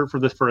Brown for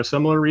a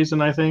similar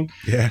reason, I think.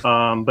 Yeah.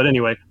 But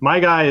anyway,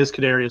 my guy is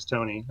Kadarius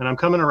Toney, and I'm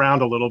coming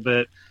around a little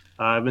bit.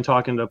 I've been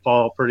talking to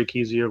Paul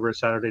Perticchese over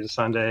Saturday to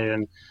Sunday,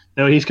 and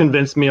he's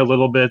convinced me a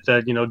little bit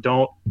that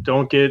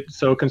don't get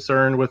so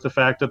concerned with the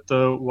fact that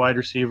the wide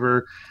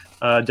receiver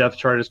depth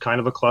chart is kind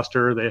of a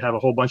cluster. They have a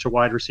whole bunch of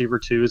wide receiver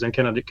 2s and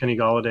Kenny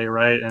Golladay,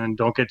 right? And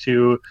don't get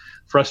too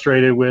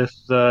frustrated with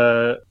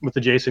the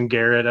Jason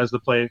Garrett as the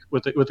play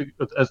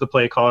as the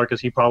play caller, because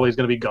he probably is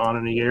going to be gone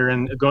in a year.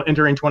 And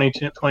entering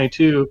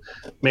 2022,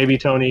 maybe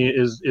Toney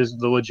is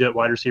the legit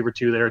wide receiver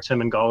 2 there. It's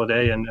him and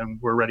Golladay,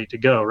 and we're ready to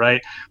go,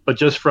 right? But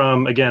just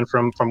from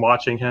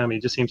watching him, he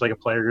just seems like a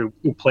player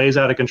who plays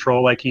out of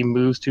control, like he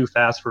moves too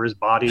fast for his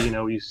body.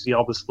 You see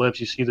all the slips,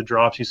 you see the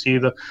drops, you see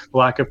the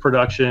lack of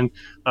production.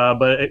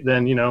 But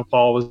then,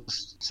 Paul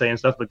was saying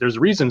stuff, but there's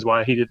reasons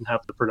why he didn't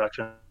have the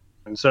production.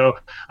 And so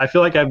I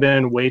feel like I've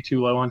been way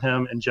too low on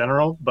him in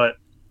general, but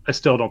I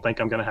still don't think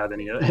I'm going to have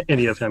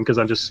any of him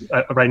because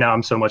right now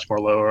I'm so much more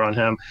lower on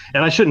him.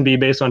 And I shouldn't be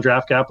based on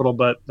draft capital,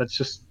 but that's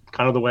just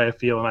kind of the way I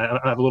feel. And I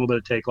have a little bit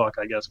of take luck,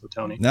 I guess, with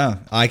Toney. No,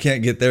 I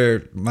can't get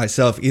there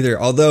myself either.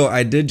 Although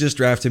I did just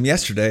draft him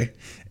yesterday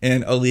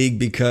in a league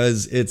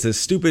because it's a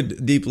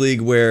stupid deep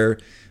league where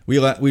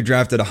we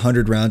drafted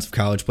 100 rounds of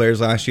college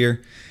players last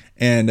year.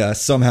 And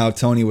somehow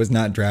Toney was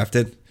not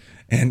drafted.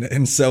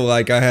 And so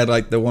I had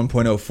the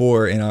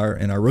 1.04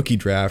 in our rookie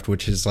draft,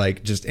 which is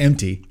just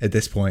empty at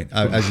this point,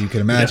 as you can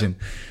imagine,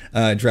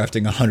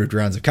 drafting 100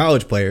 rounds of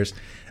college players.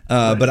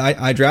 But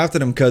I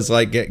drafted him because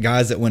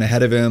guys that went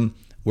ahead of him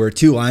were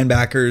 2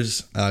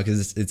 linebackers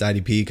because it's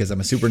IDP because I'm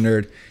a super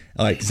nerd,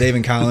 like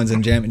Zaven Collins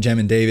and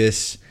Jamin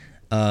Davis.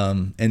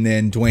 And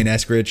then Dwayne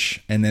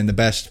Eskridge, and then the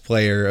best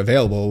player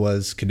available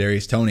was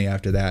Kadarius Toney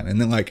after that, and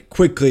then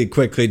quickly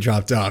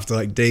dropped off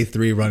to day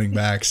 3 running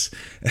backs.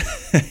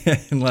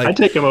 And I'd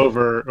take him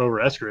over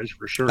Eskridge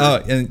for sure.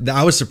 Oh, and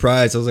I was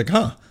surprised. I was like,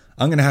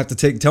 I'm gonna have to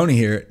take Toney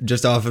here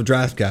just off of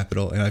draft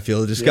capital, and I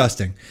feel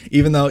disgusting. Yeah.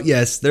 Even though,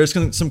 yes, there's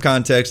some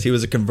context. He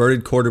was a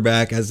converted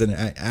quarterback as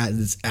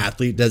this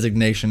athlete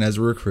designation as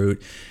a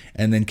recruit.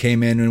 And then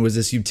came in and was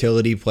this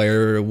utility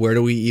player. Where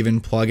do we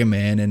even plug him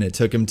in? And it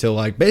took him till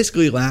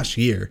basically last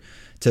year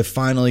to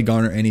finally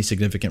garner any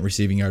significant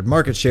receiving yard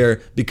market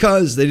share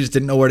because they just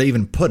didn't know where to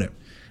even put him.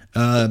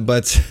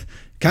 But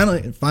kind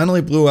of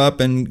finally blew up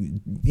and,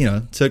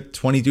 took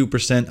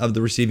 22% of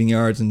the receiving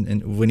yards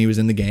and when he was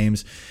in the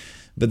games.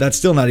 But that's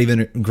still not even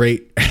a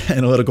great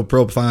analytical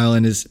profile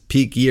in his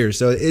peak year.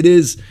 So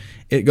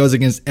it goes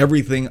against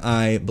everything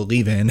I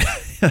believe in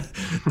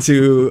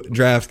to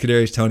draft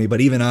Kadarius Toney,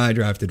 but even I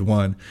drafted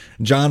 1.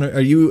 John,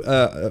 are you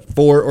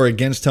for or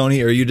against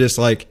Toney, or are you just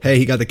hey,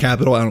 he got the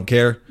capital, I don't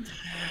care?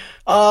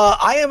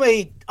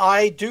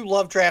 I do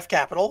love draft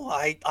capital.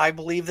 I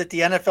believe that the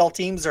NFL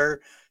teams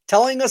are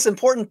telling us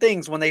important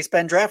things when they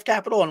spend draft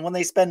capital and when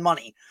they spend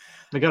money.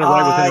 They got it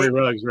right with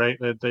Henry Ruggs, right?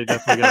 They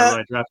definitely got it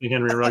right. Drafting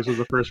Henry Ruggs was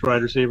the first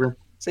wide receiver.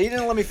 So you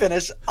didn't let me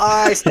finish.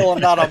 I still am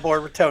not on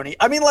board with Toney.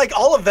 I mean,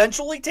 I'll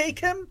eventually take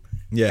him,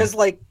 Yeah. Because,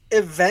 like,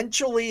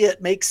 eventually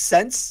it makes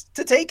sense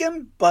to take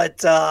him.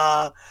 But,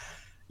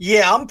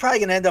 yeah, I'm probably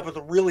going to end up with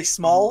a really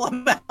small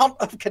amount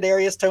of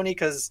Kadarius Toney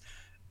because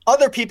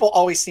other people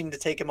always seem to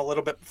take him a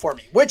little bit before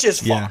me, which is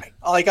fine.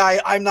 Like,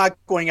 I'm not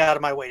going out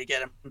of my way to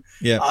get him.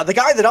 Yeah. The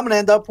guy that I'm going to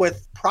end up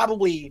with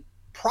probably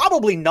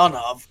none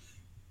of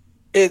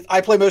is,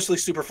 I play mostly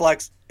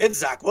Superflex. It's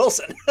Zach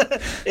Wilson.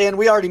 And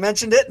we already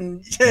mentioned it.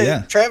 And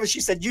Travis,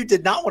 you said you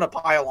did not want to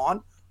pile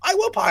on. I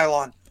will pile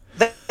on.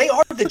 They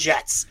are the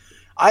Jets.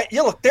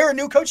 Look, they're a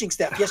new coaching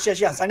staff.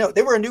 Yes. I know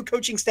they were a new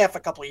coaching staff a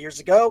couple of years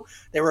ago.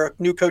 They were a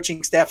new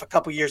coaching staff a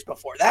couple of years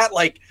before that.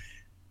 Like,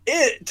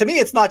 to me,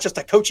 it's not just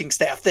a coaching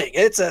staff thing.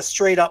 It's a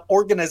straight up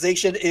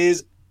organization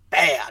is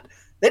bad.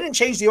 They didn't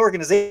change the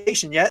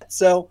organization yet,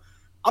 so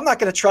I'm not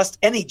going to trust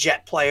any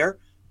Jet player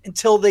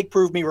until they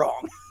prove me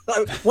wrong.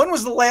 When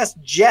was the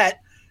last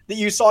Jet that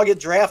you saw get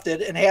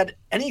drafted and had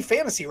any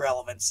fantasy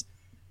relevance?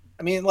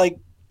 I mean, like,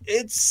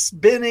 it's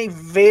been a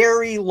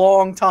very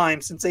long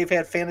time since they've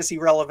had fantasy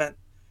relevant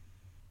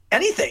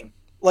anything,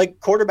 like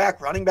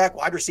quarterback, running back,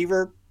 wide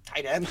receiver,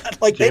 tight end.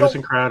 Like,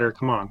 Jamison Crowder,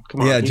 come on.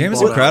 Yeah,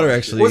 Jamison Crowder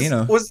actually,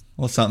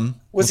 something.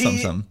 Was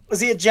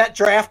he a Jet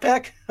draft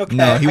pick? Okay,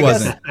 no, he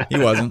wasn't. He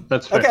wasn't.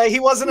 That's fair. Okay, he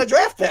wasn't a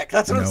draft pick.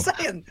 That's what I'm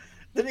saying.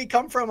 Did he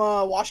come from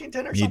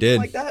Washington or something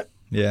like that?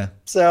 Yeah.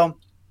 So,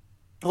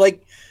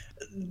 like,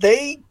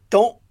 they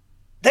don't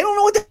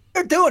know what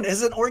they're doing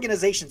as an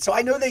organization. So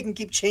I know they can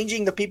keep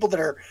changing the people that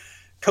are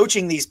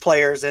coaching these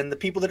players and the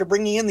people that are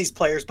bringing in these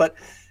players, but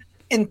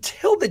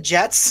until the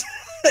Jets,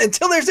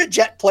 until there's a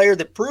Jet player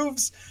that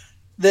proves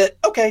that,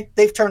 okay,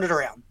 they've turned it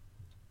around,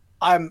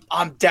 I'm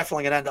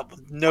definitely going to end up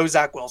with no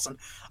Zach Wilson.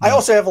 I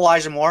also have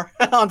Elijah Moore,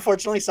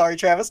 unfortunately. Sorry,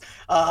 Travis.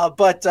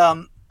 But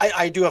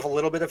I do have a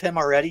little bit of him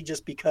already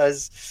just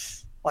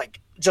because,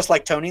 just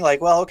like Toney,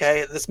 well,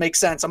 okay, this makes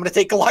sense. I'm going to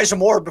take Elijah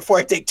Moore before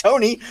I take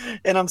Toney,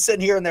 and I'm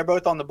sitting here and they're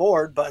both on the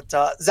board. But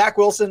Zach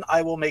Wilson,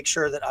 I will make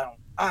sure that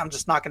I'm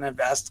just not going to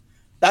invest.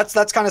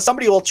 That's kind of,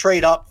 somebody will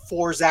trade up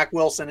for Zach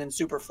Wilson in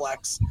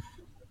Superflex.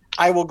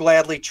 I will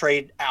gladly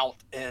trade out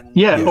and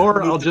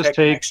or I'll just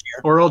take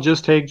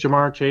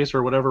Jamar Chase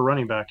or whatever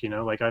running back.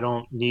 I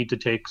don't need to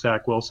take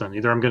Zach Wilson.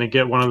 Either I'm going to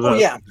get one of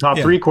the top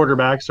three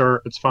quarterbacks,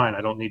 or it's fine.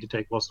 I don't need to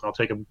take Wilson. I'll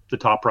take the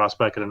top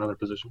prospect at another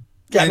position.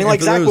 Yeah, I mean,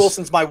 Zach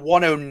Wilson's my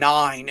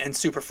 109 in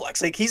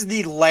Superflex. Like, he's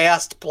the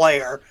last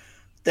player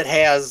that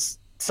has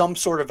some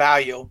sort of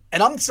value,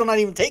 and I'm still not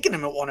even taking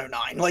him at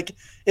 109. Like,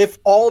 if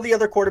all the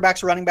other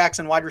quarterbacks, running backs,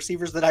 and wide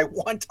receivers that I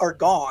want are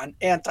gone,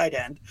 and tight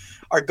end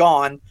are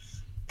gone,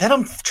 then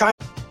I'm trying.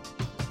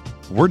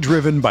 We're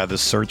driven by the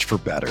search for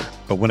better,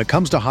 but when it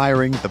comes to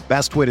hiring, the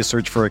best way to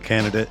search for a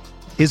candidate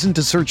isn't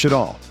to search at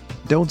all.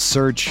 Don't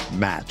search,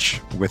 match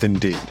with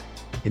Indeed.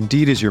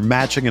 Indeed is your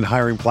matching and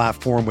hiring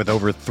platform with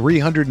over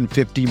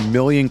 350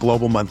 million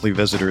global monthly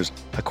visitors,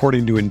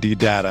 according to Indeed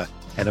data,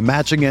 and a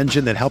matching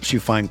engine that helps you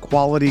find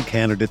quality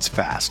candidates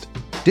fast.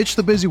 Ditch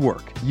the busy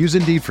work. Use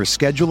Indeed for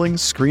scheduling,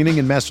 screening,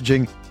 and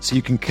messaging so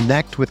you can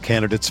connect with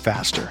candidates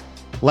faster.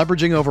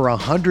 Leveraging over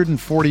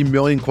 140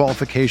 million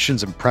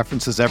qualifications and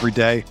preferences every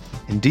day,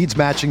 Indeed's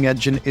matching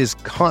engine is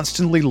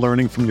constantly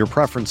learning from your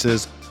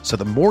preferences, so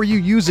the more you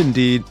use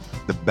Indeed,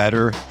 the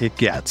better it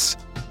gets.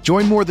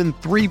 Join more than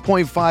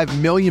 3.5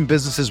 million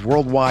businesses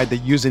worldwide that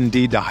use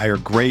Indeed to hire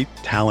great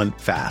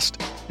talent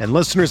fast. And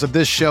listeners of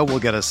this show will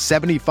get a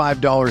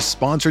 $75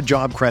 sponsored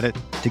job credit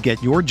to get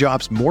your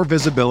jobs more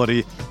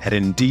visibility at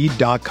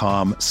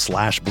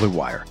Indeed.com/Blue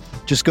Wire.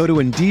 Just go to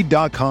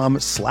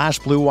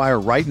Indeed.com/Blue Wire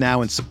right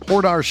now and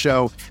support our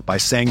show by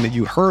saying that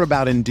you heard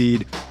about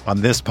Indeed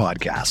on this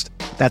podcast.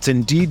 That's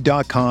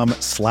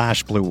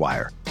Indeed.com/Blue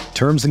Wire.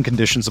 Terms and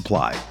conditions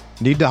apply.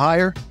 Need to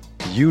hire?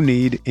 You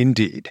need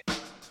Indeed.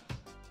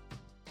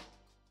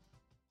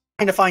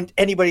 Trying to find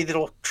anybody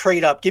that'll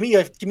trade up. Give me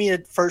a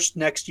first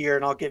next year,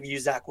 and I'll give you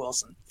Zach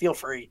Wilson. Feel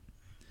free.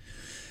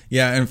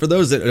 Yeah, and for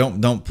those that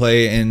don't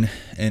play in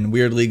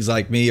weird leagues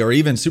like me, or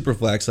even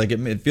Superflex,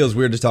 it feels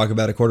weird to talk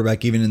about a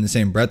quarterback even in the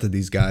same breath of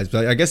these guys.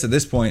 But I guess at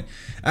this point,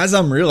 as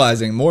I'm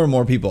realizing, more and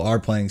more people are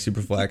playing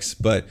Superflex.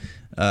 But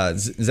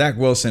Zach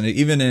Wilson,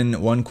 even in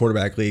one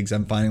quarterback leagues,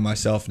 I'm finding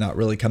myself not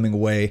really coming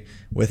away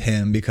with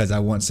him because I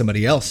want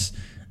somebody else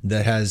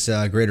that has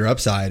greater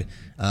upside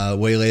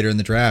way later in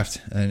the draft,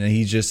 and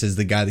he just is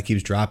the guy that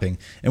keeps dropping.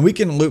 And we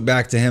can loop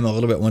back to him a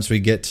little bit once we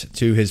get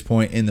to his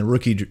point in the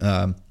rookie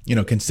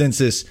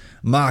consensus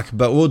mock,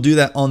 but we'll do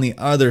that on the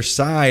other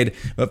side.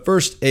 But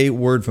first, a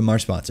word from our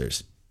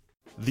sponsors.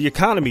 The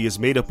economy is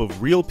made up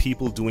of real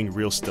people doing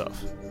real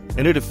stuff,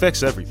 and it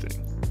affects everything,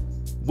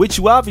 which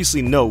you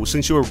obviously know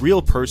since you're a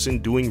real person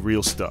doing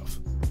real stuff.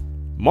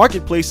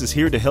 Marketplace is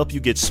here to help you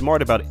get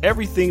smart about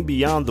everything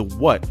beyond the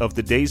what of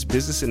the day's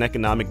business and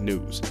economic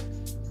news.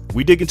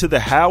 We dig into the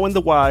how and the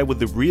why with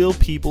the real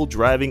people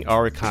driving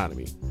our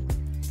economy.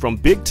 From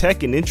big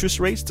tech and interest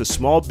rates to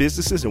small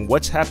businesses and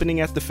what's happening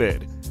at the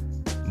Fed,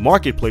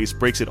 Marketplace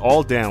breaks it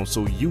all down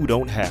so you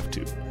don't have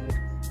to.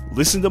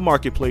 Listen to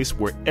Marketplace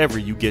wherever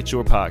you get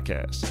your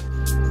podcasts.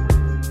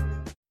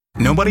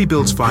 Nobody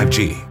builds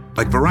 5G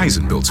like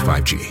Verizon builds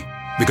 5G.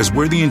 Because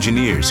we're the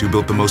engineers who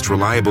built the most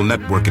reliable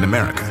network in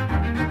America.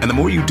 And the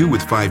more you do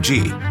with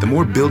 5G, the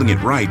more building it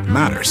right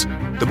matters.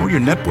 The more your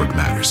network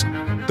matters.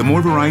 The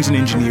more Verizon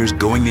engineers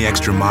going the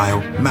extra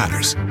mile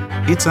matters.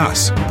 It's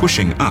us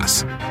pushing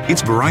us.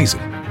 It's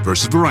Verizon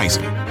versus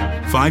Verizon.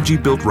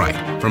 5G built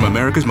right from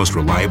America's most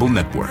reliable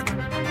network.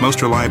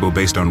 Most reliable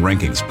based on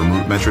rankings from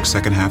RootMetrics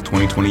second half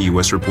 2020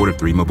 U.S. report of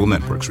 3 mobile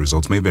networks.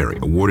 Results may vary.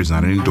 Award is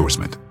not an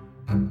endorsement.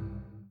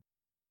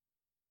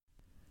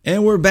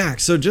 And we're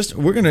back. So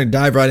we're going to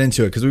dive right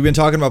into it because we've been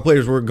talking about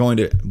players we're going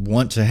to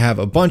want to have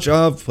a bunch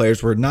of,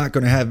 players we're not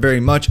going to have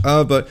very much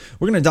of, but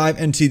we're going to dive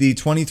into the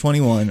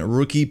 2021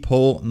 Rookie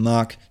Poll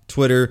Mock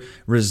Twitter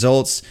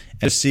results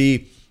and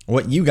see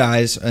what you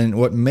guys and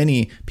what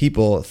many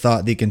people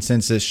thought the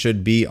consensus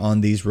should be on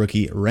these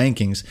rookie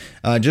rankings.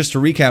 Just to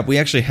recap, we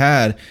actually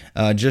had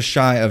just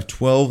shy of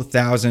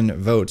 12,000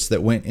 votes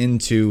that went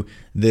into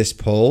this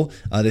poll.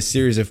 This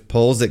series of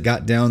polls that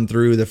got down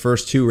through the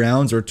first 2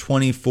 rounds or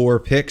 24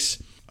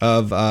 picks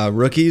of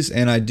rookies,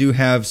 and I do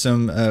have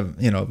some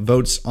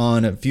votes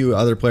on a few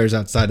other players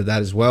outside of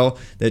that as well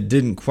that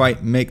didn't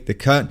quite make the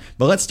cut.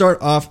 But let's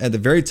start off at the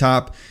very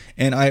top,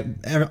 and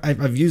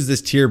I've used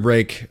this tier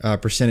break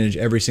percentage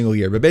every single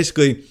year. But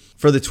basically,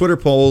 for the Twitter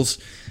polls,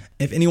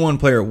 if any one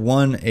player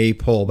won a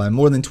poll by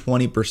more than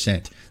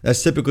 20%,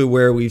 that's typically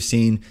where we've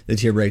seen the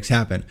tier breaks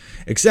happen.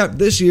 Except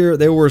this year,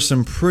 there were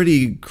some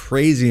pretty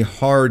crazy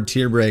hard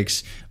tier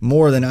breaks,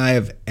 more than I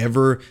have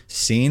ever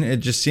seen. It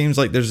just seems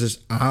like there's this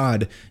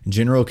odd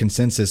general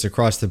consensus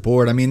across the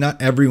board. I mean,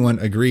 not everyone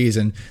agrees,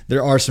 and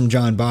there are some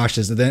John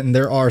Bosches, and then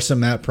there are some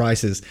Matt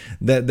Prices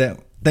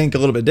that think a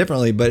little bit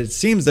differently, but it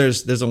seems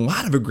there's a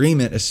lot of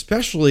agreement,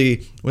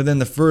 especially within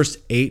the first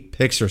 8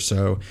 picks or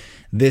so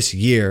this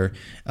year,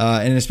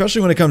 and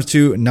especially when it comes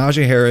to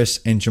Najee Harris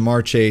and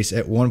Ja'Marr Chase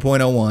at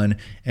 1.01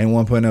 and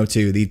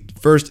 1.02, the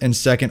first and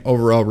second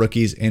overall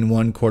rookies in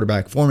one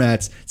quarterback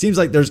formats. It seems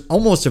like there's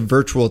almost a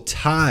virtual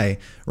tie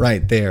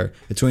right there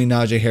between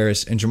Najee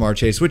Harris and Ja'Marr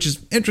Chase, which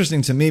is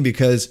interesting to me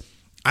because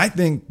I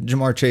think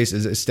Ja'Marr Chase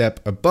is a step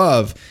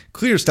above,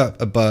 clear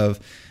step above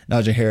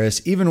Najee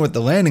Harris, even with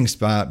the landing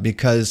spot,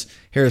 because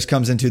Harris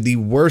comes into the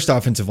worst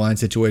offensive line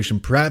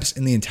situation perhaps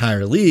in the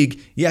entire league.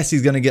 Yes,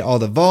 he's going to get all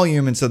the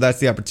volume, and so that's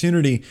the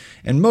opportunity.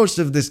 And most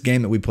of this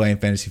game that we play in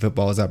fantasy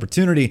football is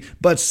opportunity,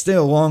 but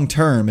still long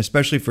term,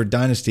 especially for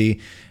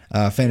dynasty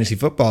fantasy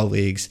football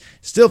leagues,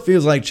 still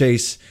feels like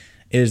Chase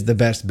is the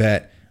best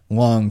bet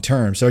long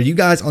term. So are you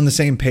guys on the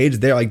same page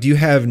there? Like, do you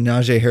have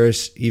Najee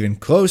Harris even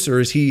close, or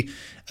is he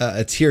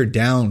a tier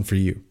down for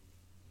you?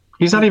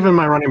 He's not even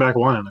my running back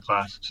 1 in the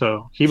class,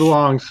 so he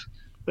belongs.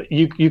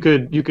 You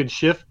could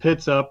shift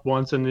Pitts up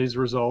once in these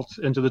results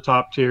into the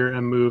top tier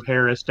and move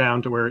Harris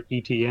down to where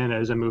ETN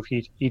is, and move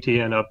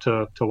ETN up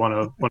to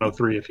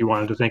 103 if you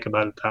wanted to think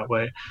about it that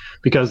way.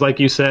 Because like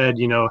you said,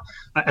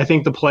 I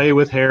think the play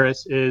with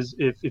Harris is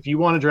if you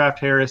want to draft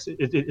Harris,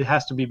 it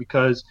has to be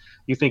because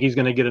you think he's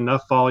going to get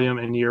enough volume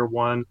in year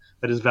 1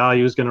 that his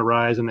value is going to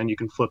rise, and then you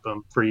can flip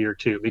him for year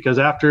 2. Because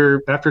after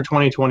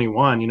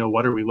 2021,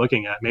 what are we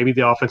looking at? Maybe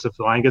the offensive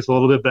line gets a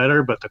little bit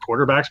better, but the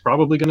quarterback's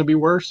probably going to be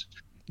worse.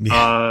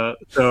 Yeah.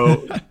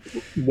 So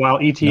while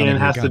ETN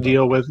has to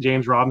deal with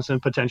James Robinson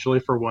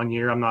potentially for 1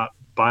 year, I'm not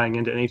buying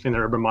into anything that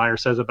Urban Meyer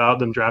says about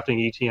them drafting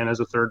ETN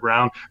as a third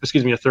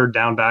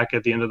down back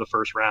at the end of the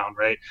first round,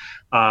 right?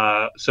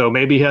 So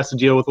maybe he has to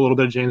deal with a little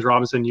bit of James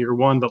Robinson year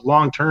 1, but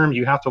long term,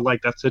 you have to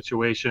like that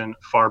situation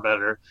far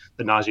better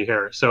than Najee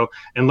Harris. So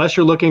unless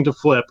you're looking to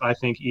flip, I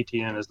think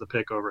ETN is the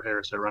pick over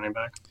Harris at running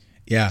back.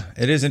 Yeah,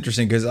 it is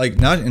interesting because like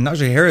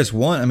Najee Harris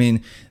won. I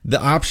mean, the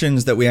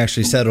options that we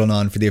actually settled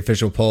on for the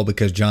official poll,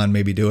 because John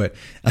made me do it,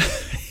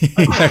 he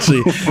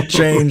actually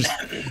changed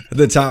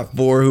the top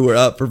 4 who were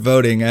up for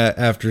voting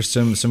after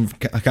some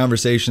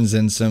conversations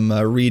and some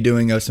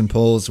redoing of some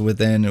polls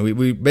within.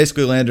 We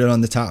basically landed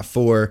on the top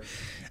 4,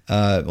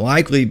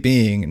 likely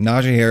being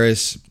Najee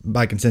Harris,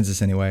 by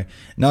consensus anyway,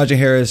 Najee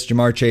Harris,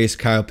 Ja'Marr Chase,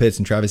 Kyle Pitts,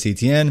 and Travis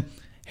Etienne.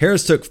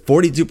 Harris took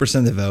 42%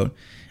 of the vote.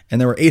 And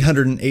there were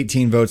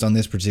 818 votes on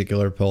this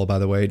particular poll, by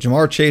the way.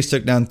 Ja'Marr Chase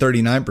took down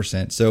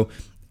 39%. So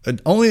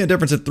only a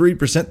difference of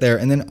 3% there.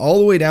 And then all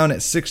the way down at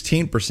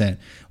 16%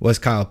 was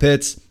Kyle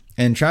Pitts.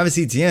 And Travis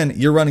Etienne,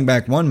 your running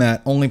back 1,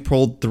 Matt, only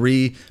pulled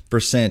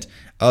 3%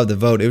 of the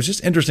vote. It was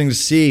just interesting to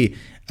see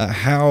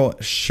how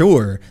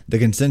sure the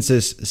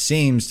consensus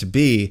seems to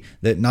be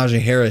that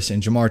Najee Harris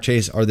and Ja'Marr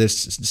Chase are this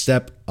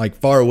step like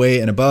far away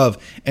and above.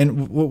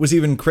 And what was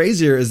even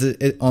crazier is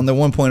that on the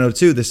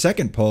 1.02, the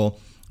second poll,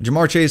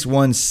 Ja'Marr Chase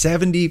won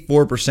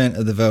 74%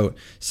 of the vote.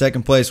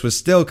 Second place was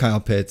still Kyle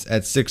Pitts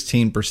at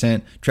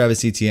 16%,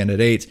 Travis Etienne at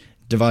 8%,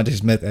 Devontae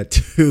Smith at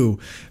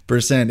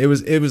 2%.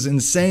 It was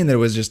insane that it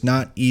was just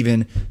not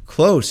even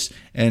close.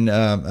 And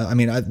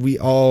we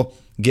all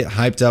get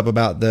hyped up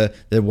about the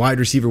wide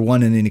receiver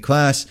 1 in any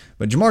class,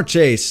 but Ja'Marr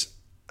Chase,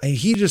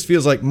 he just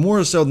feels like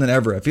more so than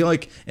ever. I feel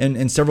like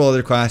in several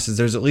other classes,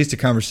 there's at least a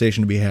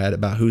conversation to be had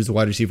about who's the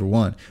wide receiver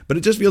one. But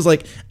it just feels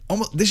like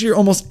this year,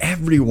 almost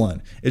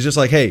everyone is just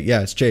like, hey,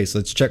 yeah, it's Chase.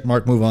 Let's check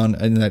mark, move on.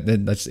 And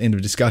that's the end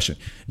of discussion.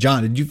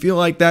 John, did you feel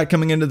like that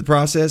coming into the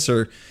process,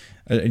 or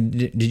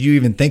did you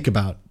even think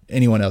about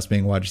anyone else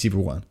being wide receiver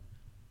one?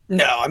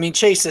 No, I mean,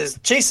 Chase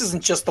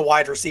isn't just the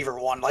wide receiver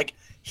one. Like,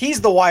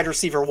 he's the wide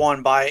receiver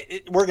one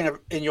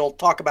and you'll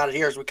talk about it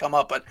here as we come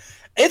up, but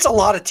it's a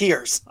lot of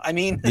tiers. I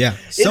mean, yeah,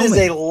 it is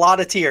a lot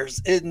of tiers.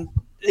 And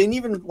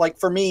even like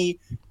for me,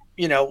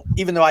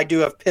 even though I do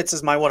have Pitts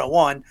as my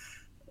 101,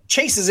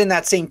 Chase is in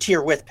that same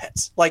tier with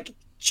Pitts. Like,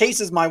 Chase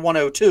is my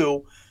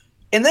 102,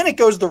 and then it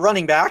goes to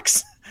running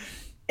backs,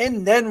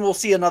 and then we'll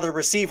see another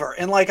receiver.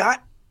 And like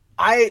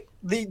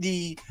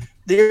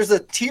there's a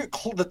tier.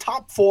 The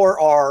top four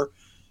are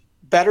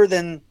better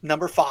than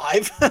number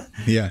 5.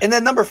 Yeah. And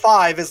then number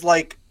 5 is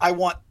like, I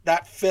want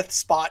that 5th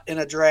spot in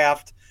a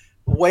draft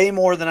way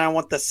more than I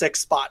want the 6th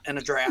spot in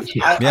a draft.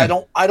 Yeah.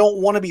 I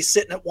don't want to be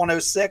sitting at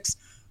 106.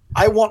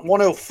 I want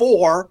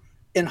 104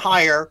 and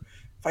higher.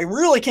 If I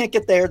really can't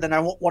get there, then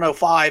I want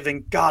 105.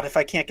 And God, if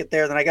I can't get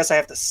there, then I guess I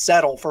have to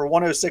settle for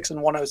 106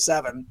 and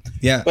 107.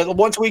 Yeah. But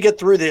once we get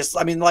through this,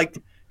 I mean, like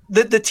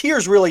the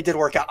tiers really did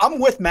work out. I'm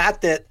with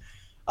Matt that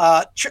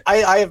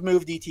I have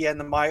moved ETN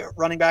to my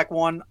running back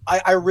one.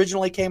 I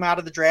originally came out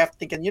of the draft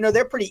thinking,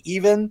 they're pretty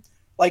even,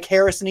 like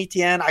Harris and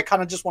ETN. I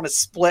kind of just want to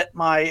split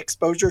my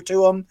exposure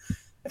to them.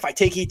 If I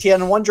take ETN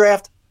in one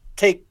draft,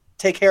 take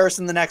Harris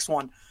in the next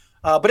one.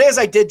 But as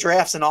I did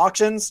drafts and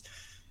auctions,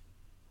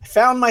 I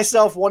found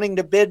myself wanting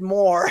to bid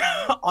more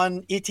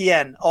on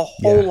ETN, a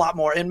whole lot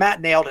more. And Matt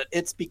nailed it.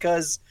 It's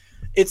because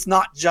it's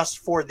not just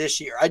for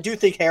this year. I do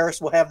think Harris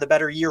will have the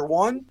better year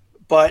one.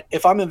 But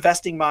if I'm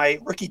investing my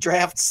rookie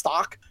draft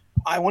stock,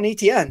 I want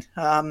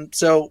ETN.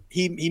 So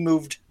he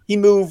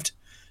moved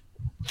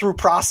through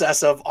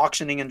process of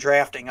auctioning and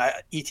drafting.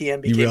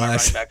 ETN became my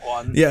running back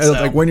one. Yeah, so.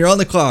 Like when you're on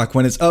the clock,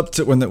 when it's up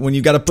to when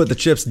you got to put the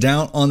chips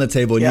down on the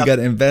table, and you got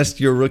to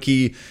invest your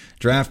rookie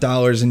draft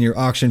dollars in your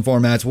auction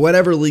formats,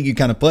 whatever league you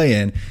kind of play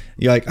in.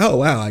 You're like, oh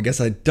wow, I guess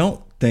I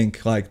don't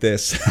think like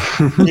this.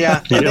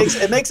 Yeah,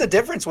 it makes a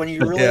difference when you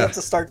really have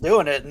to start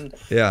doing it. And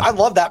I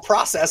love that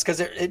process because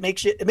it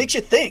makes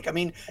you think. I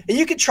mean,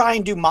 you could try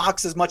and do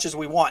mocks as much as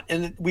we want,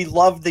 and we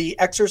love the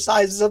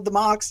exercises of the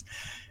mocks.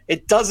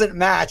 It doesn't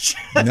match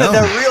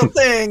the real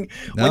thing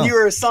when you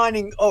are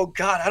assigning. Oh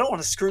God, I don't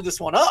want to screw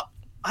this one up.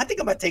 I think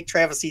I'm gonna take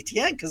Travis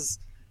Etienne because,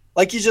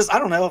 like, I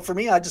don't know. For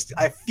me,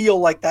 I feel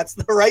like that's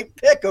the right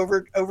pick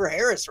over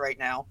Harris right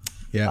now.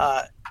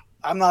 Yeah.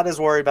 I'm not as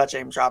worried about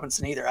James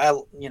Robinson either.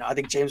 I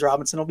think James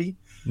Robinson will be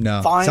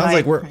fine. Sounds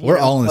like we're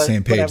all on the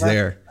same page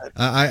there.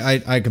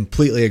 I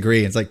completely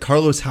agree. It's like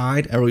Carlos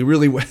Hyde. Are we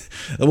really?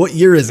 What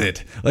year is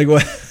it? Like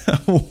what?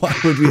 Why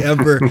would we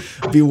ever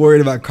be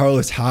worried about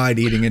Carlos Hyde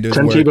eating into his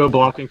Tim work? Tebow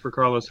blocking for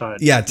Carlos Hyde.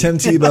 Yeah, Tim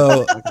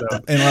Tebow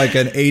in like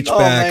an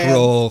H-back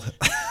role.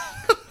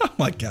 Oh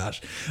my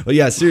gosh. But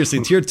yeah,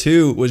 seriously, tier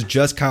 2 was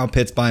just Kyle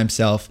Pitts by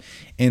himself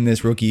in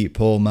this rookie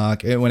poll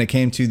mock. And when it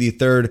came to the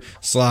 3rd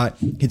slot,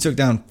 he took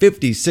down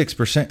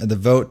 56% of the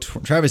vote.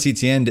 Travis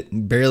Etienne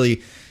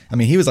barely,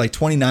 he was like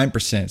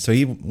 29%. So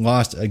he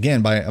lost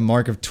again by a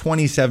mark of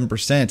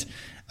 27%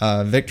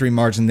 victory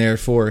margin there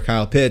for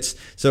Kyle Pitts.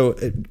 So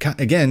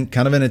again,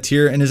 kind of in a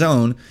tier in his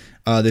own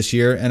this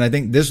year. And I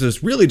think this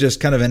was really just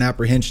kind of an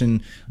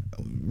apprehension,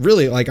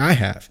 really like I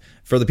have,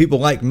 for the people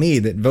like me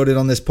that voted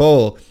on this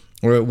poll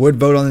or would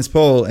vote on this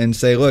poll and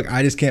say, look,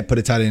 I just can't put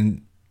a tight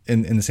end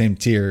in the same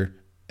tier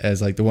as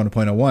like the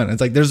 1.01.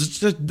 It's like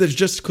there's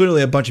just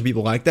clearly a bunch of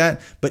people like that,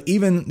 but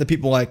even the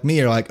people like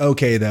me are like,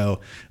 okay,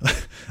 though,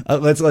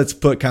 let's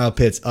put Kyle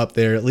Pitts up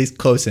there, at least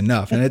close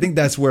enough. And I think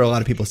that's where a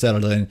lot of people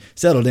settled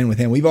in with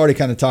him. We've already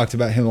kind of talked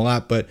about him a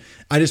lot, but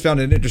I just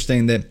found it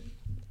interesting that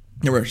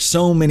there were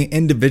so many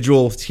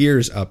individual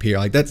tiers up here.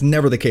 Like that's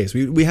never the case.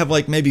 We have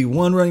like maybe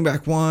one running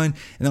back one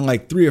and then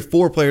like 3 or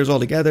 4 players all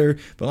together,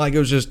 but like it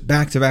was just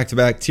back to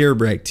back tier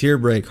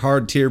break,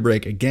 hard tier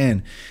break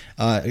again.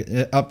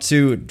 Up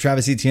to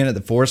Travis Etienne at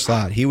the 4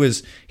 slot.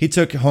 He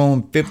took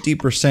home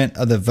 50%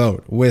 of the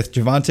vote with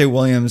Javonte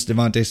Williams,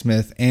 Devontae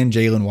Smith, and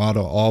Jalen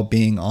Waddle all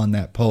being on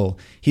that poll.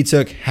 He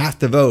took half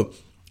the vote.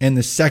 And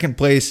the 2nd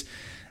place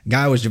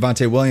guy was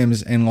Javonte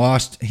Williams and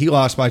he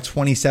lost by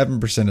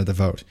 27% of the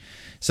vote.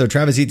 So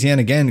Travis Etienne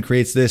again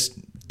creates this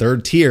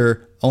 3rd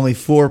tier, only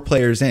 4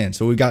 players in.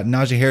 So we got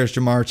Najee Harris,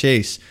 Jamar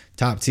Chase,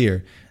 top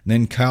tier.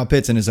 Then Kyle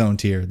Pitts in his own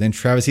tier. Then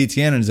Travis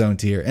Etienne in his own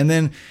tier. And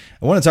then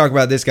I want to talk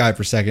about this guy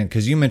for a second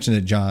because you mentioned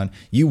it, John.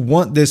 You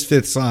want this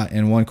 5th slot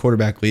in one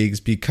quarterback leagues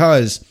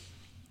because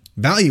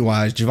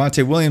value-wise,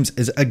 Javonte Williams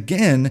is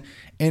again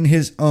in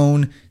his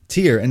own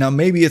tier. And now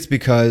maybe it's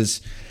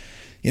because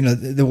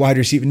the wide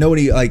receiver,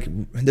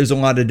 there's a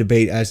lot of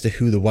debate as to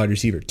who the wide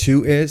receiver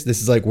 2 is.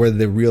 This is like where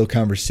the real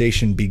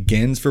conversation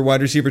begins for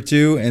wide receiver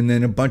 2. And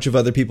then a bunch of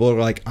other people are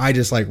like, I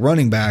just like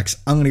running backs.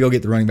 I'm going to go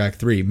get the running back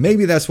 3.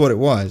 Maybe that's what it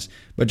was.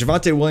 But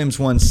Javonte Williams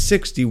won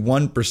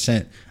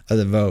 61% of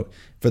the vote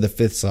for the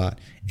 5th slot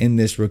in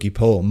this rookie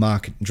poll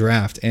mock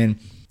draft. And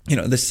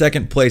the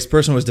second place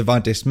person was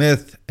Devontae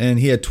Smith, and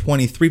he had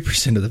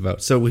 23% of the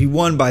vote. So he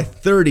won by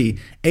 38%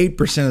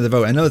 of the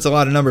vote. I know it's a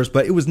lot of numbers,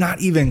 but it was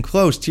not even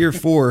close. Tier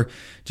 4,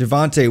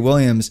 Javonte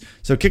Williams.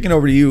 So kicking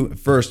over to you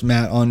first,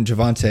 Matt, on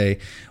Javonte.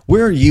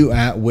 Where are you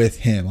at with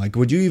him? Like,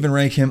 would you even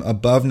rank him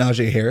above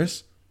Najee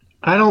Harris?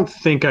 I don't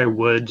think I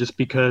would, just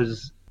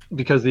because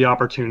the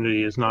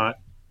opportunity is not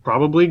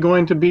probably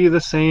going to be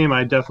the same.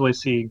 I definitely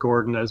see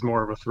Gordon as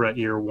more of a threat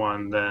year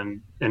one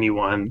than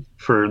anyone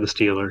for the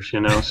Steelers,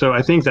 So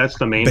I think that's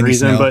the main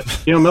reason. But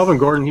Melvin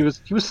Gordon, he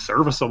was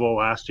serviceable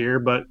last year,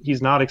 but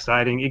he's not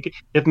exciting.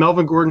 If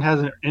Melvin Gordon has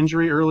an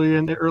injury early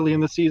in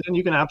the season,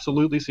 you can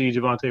absolutely see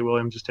Javonte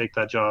Williams just take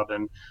that job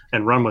and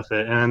run with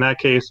it. And in that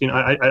case,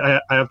 I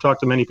have talked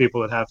to many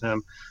people that have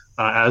him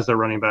as their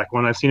running back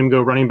one. I've seen him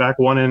go running back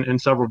one in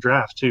several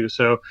drafts too.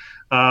 So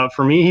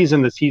for me, he's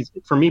in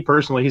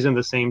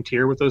the same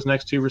tier with those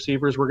next two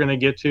receivers we're going to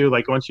get to.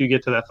 Like once you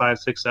get to that 5,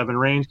 6, 7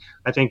 range,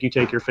 I think you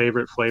take your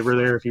favorite flavor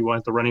there. If you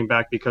want the running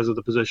back because of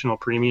the positional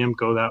premium,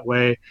 go that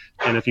way.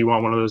 And if you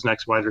want one of those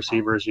next wide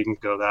receivers, you can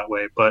go that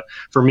way. But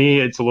for me,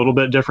 it's a little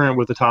bit different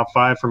with the top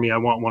 5. For me, I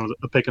want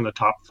a pick in the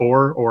top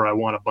 4, or I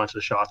want a bunch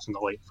of shots in the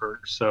late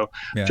first. So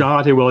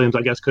Javonte Williams,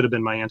 I guess, could have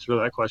been my answer to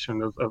that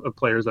question of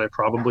players that I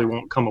probably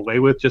won't come away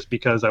with just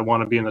because I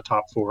want to be in the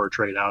top 4 or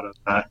trade out of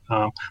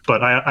that.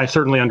 But I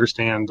certainly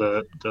understand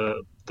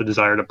the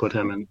desire to put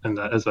him in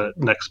that as a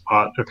next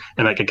spot,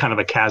 and like a kind of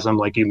a chasm,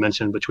 like you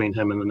mentioned, between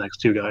him and the next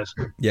two guys.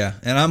 Yeah,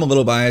 and I'm a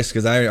little biased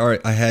because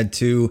I had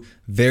 2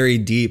 very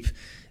deep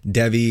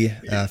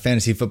Devy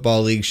fantasy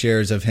football league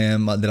shares of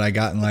him that I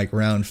got in like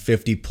around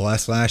 50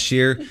 plus last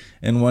year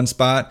in one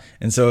spot,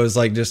 and so it was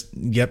like just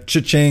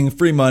cha-ching,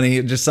 free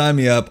money, just sign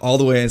me up all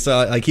the way. And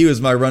so like he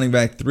was my running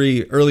back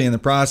 3 early in the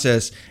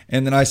process,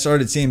 and then I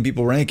started seeing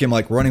people rank him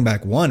like running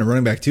back 1 and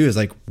running back 2 is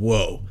like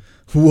whoa,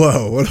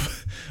 what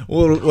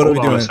are we doing? Hold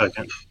on a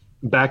second.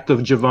 Back the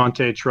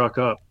Javonte truck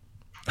up.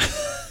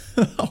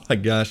 Oh my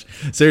gosh,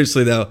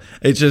 seriously though,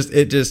 it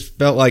just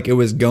felt like it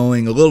was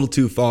going a little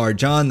too far.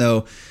 John,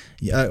 though,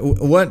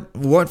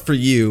 what for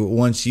you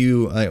once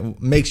you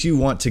makes you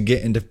want to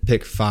get into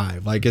pick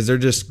 5? Like, is there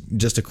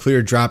just a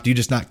clear drop? Do you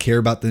just not care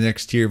about the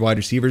next tier of wide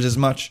receivers as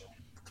much?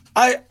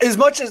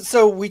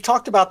 So we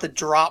talked about the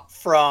drop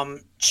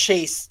from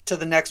Chase to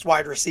the next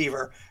wide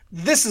receiver.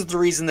 This is the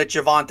reason that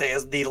Javonte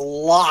is the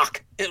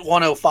lock at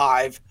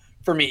 105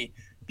 for me,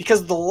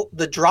 because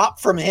the drop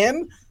from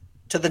him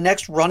to the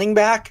next running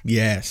back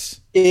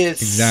is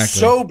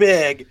so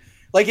big.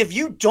 Like, if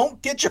you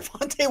don't get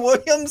Javonte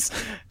Williams,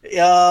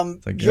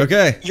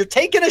 you're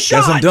taking a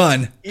shot. Guess I'm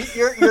done.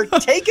 You're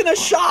taking a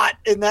shot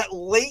in that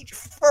late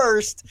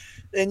first,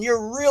 and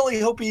you're really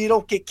hoping you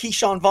don't get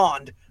Keyshawn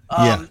Vaughn.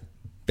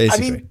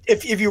 Basically. I mean,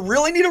 if you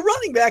really need a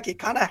running back, you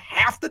kind of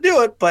have to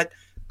do it, but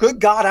good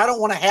God, I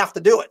don't want to have to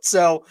do it.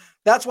 So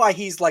that's why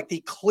he's like the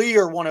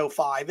clear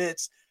 105.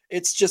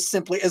 It's just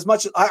simply, as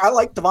much as I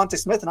like Devontae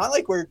Smith, and I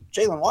like where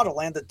Jalen Waddle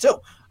landed too.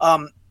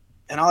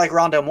 And I like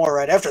Rondale Moore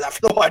right after that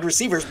for the wide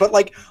receivers. But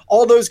like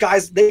all those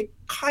guys, they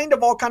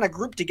all kind of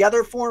group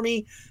together for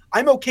me.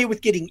 I'm okay with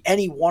getting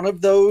any one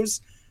of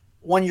those.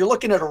 When you're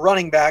looking at a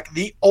running back,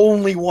 the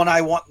only one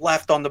I want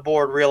left on the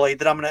board really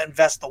that I'm going to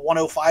invest the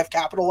 105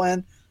 capital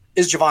in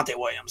is Javonte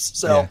Williams.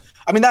 So,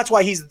 I mean, that's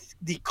why he's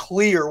the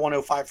clear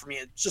 105 for me.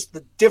 It's just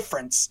the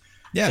difference.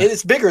 Yeah,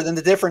 it's bigger than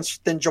the difference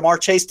than Jamar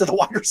Chase to the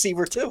wide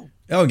receiver too.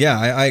 Oh yeah,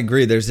 I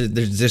agree. There's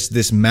just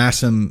this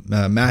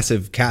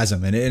massive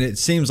chasm, and it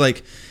seems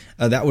like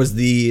that was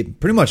the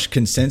pretty much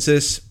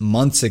consensus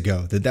months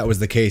ago that was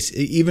the case.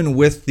 Even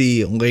with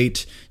the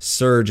late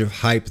surge of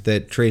hype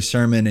that Trey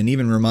Sermon and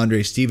even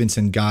Ramondre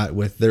Stevenson got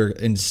with their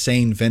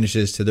insane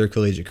finishes to their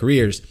collegiate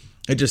careers,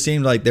 it just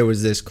seemed like there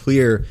was this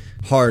clear,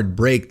 hard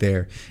break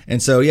there.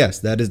 And so, yes,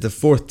 that is the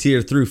 4th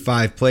tier through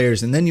 5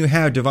 players. And then you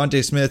have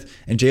Devontae Smith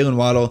and Jalen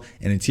Waddle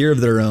in a tier of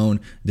their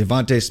own.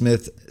 Devontae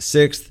Smith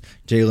 6th,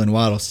 Jalen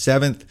Waddle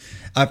 7th.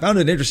 I found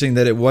it interesting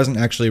that it wasn't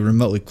actually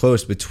remotely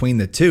close between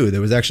the two. There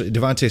was actually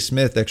Devontae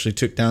Smith actually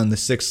took down the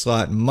 6th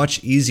slot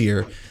much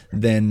easier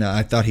than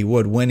I thought he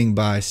would, winning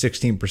by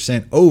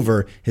 16%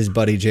 over his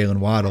buddy Jalen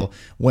Waddle.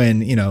 When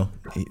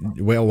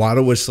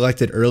Waddle was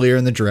selected earlier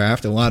in the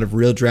draft, a lot of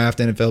real draft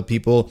NFL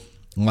people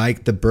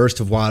liked the burst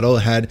of Waddle.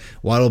 Had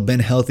Waddle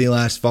been healthy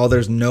last fall,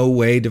 there's no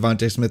way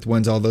Devontae Smith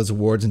wins all those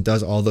awards and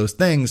does all those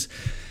things.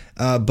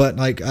 But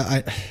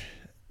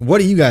what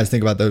do you guys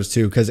think about those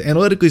two? Because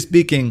analytically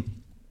speaking,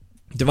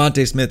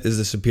 Devontae Smith is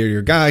the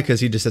superior guy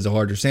because he just has a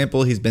larger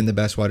sample. He's been the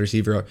best wide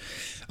receiver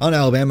on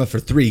Alabama for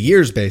 3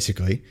 years,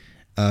 basically,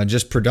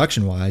 just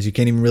production-wise. You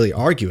can't even really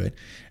argue it.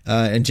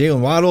 And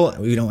Jalen Waddle,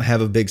 we don't have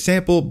a big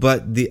sample,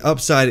 but the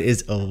upside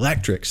is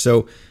electric.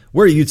 So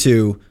where are you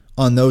two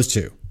on those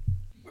two?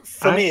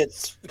 For me,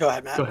 it's – go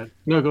ahead, Matt. Go ahead.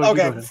 No, go ahead.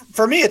 Okay,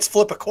 for me, it's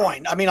flip a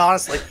coin. I mean,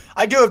 honestly,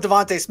 I do have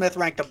Devontae Smith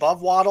ranked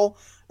above Waddle.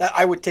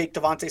 I would take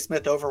Devontae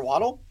Smith over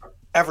Waddle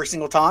every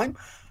single time.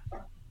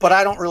 But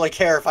I don't really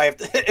care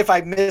if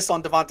I miss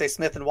on Devontae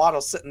Smith and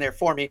Waddle sitting there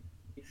for me.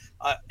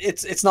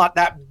 It's not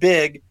that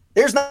big.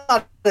 There's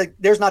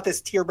not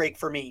this tier break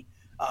for me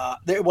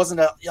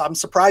I'm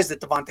surprised that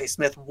Devontae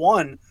Smith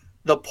won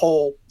the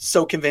poll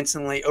so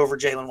convincingly over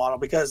Jalen Waddle,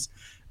 because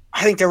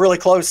I think they're really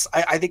close.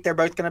 I think they're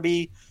both going to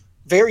be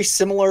very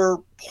similar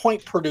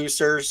point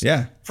producers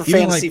for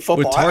fantasy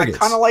football. I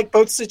kind of like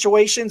both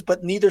situations,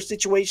 but neither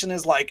situation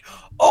is like,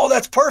 oh,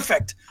 that's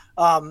perfect.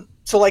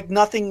 So like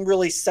nothing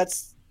really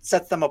sets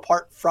them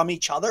apart from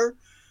each other.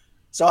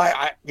 So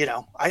I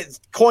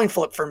coin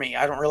flip for me.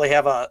 I don't really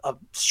have a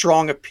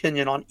strong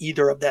opinion on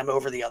either of them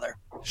over the other.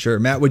 Sure.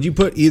 Matt, would you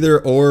put either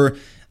or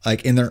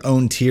like in their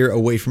own tier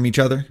away from each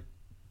other?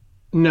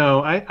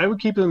 No, I would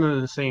keep them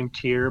in the same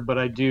tier, but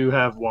I do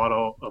have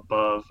Waddle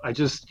above.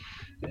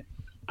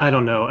 I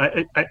don't know.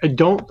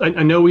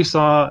 I know we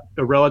saw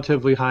a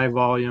relatively high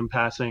volume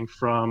passing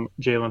from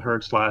Jalen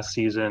Hurts last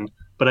season,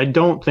 but I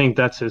don't think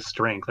that's his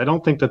strength. I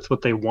don't think that's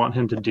what they want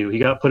him to do. He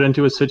got put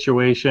into a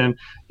situation,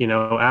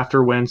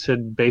 after Wentz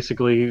had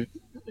basically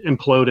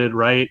imploded,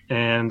 right?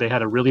 And they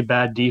had a really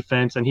bad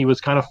defense, and he was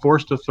kind of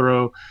forced to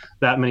throw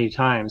that many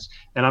times.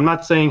 And I'm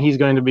not saying he's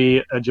going to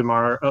be a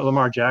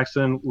Lamar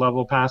Jackson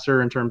level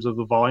passer in terms of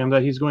the volume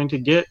that he's going to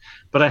get,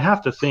 but I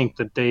have to think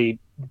that they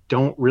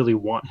don't really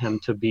want him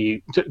to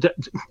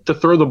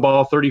throw the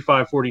ball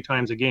 35, 40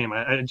 times a game.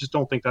 I just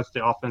don't think that's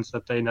the offense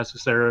that they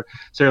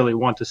necessarily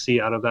want to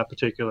see out of that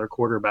particular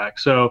quarterback.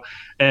 So,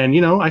 and,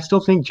 I still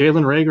think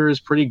Jalen Reagor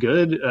is pretty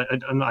good.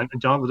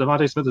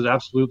 Devontae Smith is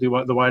absolutely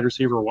the wide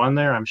receiver one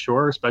there, I'm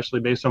sure, especially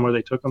based on where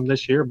they took him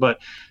this year. But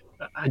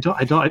I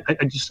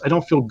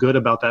don't feel good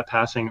about that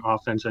passing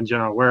offense in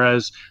general.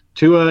 Whereas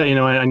Tua,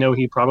 I know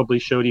he probably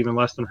showed even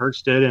less than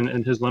Hurts did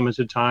in his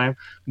limited time,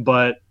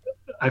 but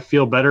I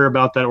feel better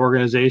about that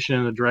organization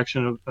and the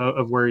direction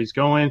of where he's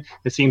going.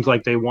 It seems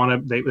like they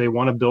want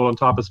to build on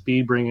top of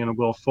speed, bring in a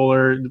Will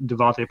Fuller.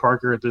 Devontae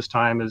Parker at this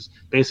time is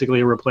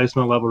basically a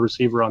replacement level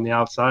receiver on the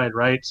outside,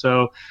 right?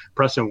 So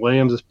Preston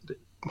Williams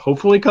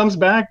hopefully comes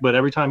back, but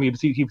every time he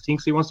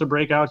thinks he wants to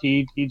break out,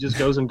 he just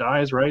goes and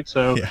dies, right?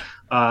 So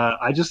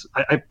I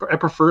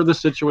prefer the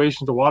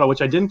situation to Waddle,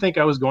 which I didn't think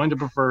I was going to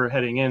prefer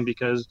heading in,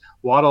 because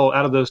Waddle,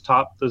 out of those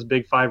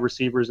big five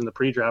receivers in the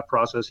pre-draft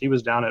process, he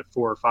was down at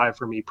 4 or 5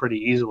 for me pretty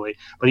easily,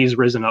 but he's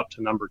risen up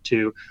to number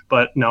 2.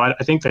 But no, I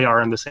think they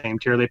are in the same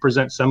tier. They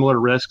present similar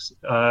risks.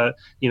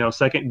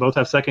 Both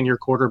have second-year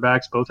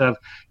quarterbacks. Both have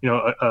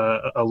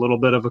a little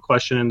bit of a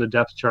question in the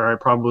depth chart.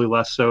 Probably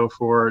less so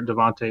for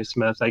Devontae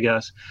Smith, I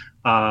guess.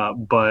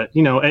 But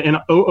and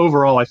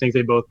overall, I think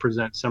they both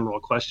present similar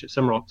question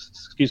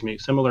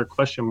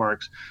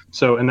marks.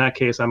 So in that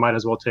case, I might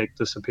as well take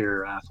the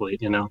superior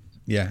athlete.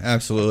 Yeah,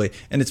 absolutely.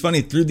 And it's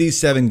funny, through these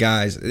 7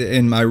 guys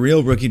in my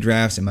real rookie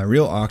drafts and my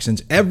real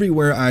auctions,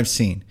 everywhere I've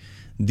seen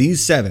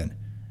these 7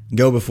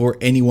 go before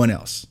anyone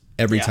else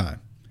every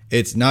time.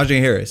 It's Najee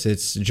Harris,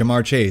 it's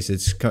Jamar Chase,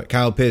 it's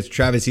Kyle Pitts,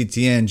 Travis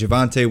Etienne,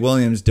 Javonte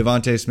Williams,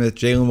 Devontae Smith,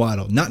 Jalen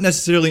Waddle. Not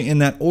necessarily in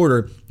that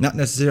order, not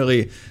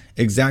necessarily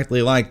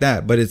exactly like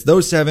that, but it's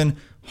those 7,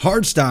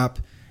 hard stop,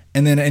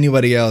 and then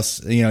anybody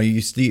else,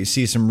 you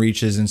see some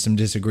reaches and some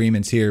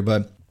disagreements here,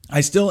 but I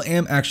still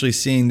am actually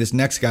seeing this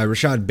next guy,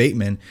 Rashad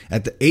Bateman,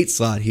 at the 8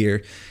 slot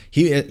here.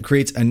 He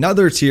creates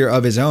another tier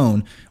of his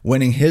own,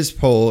 winning his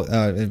poll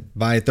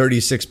by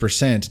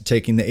 36%,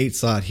 taking the 8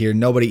 slot here.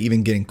 Nobody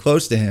even getting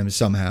close to him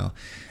somehow,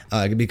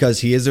 because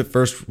he is a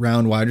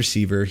first-round wide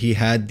receiver. He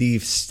had the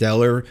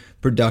stellar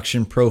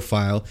production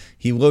profile.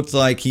 He looked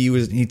like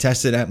he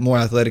tested at more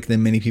athletic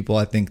than many people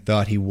I think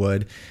thought he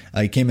would.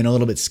 He came in a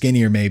little bit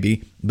skinnier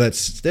maybe, but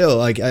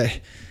still,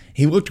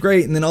 he looked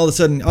great, and then all of a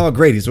sudden, oh,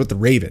 great, he's with the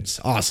Ravens.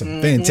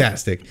 Awesome,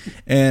 fantastic.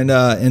 And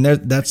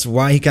that's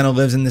why he kind of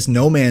lives in this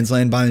no man's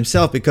land by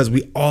himself, because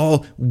we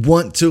all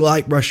want to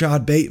like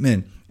Rashad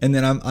Bateman. And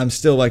then I'm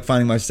still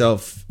finding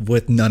myself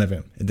with none of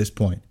him at this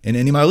point in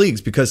any of my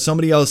leagues, because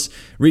somebody else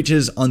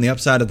reaches on the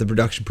upside of the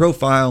production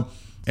profile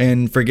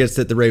and forgets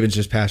that the Ravens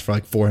just passed for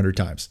 400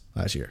 times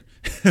last year.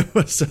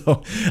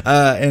 So,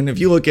 and if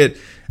you look at,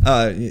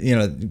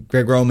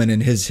 Greg Roman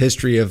and his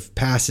history of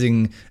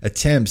passing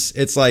attempts,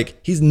 it's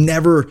like his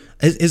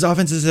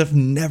offenses have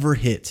never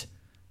hit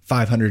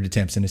 500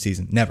 attempts in a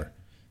season. Never.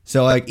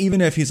 So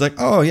even if he's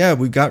oh yeah,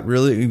 we've got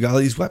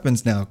these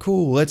weapons now.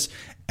 Cool. Let's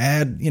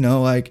add,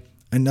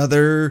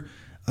 another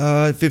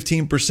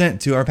 15%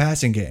 to our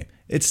passing game.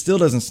 It still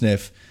doesn't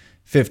sniff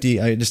 50.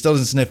 It still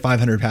doesn't sniff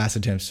 500 pass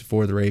attempts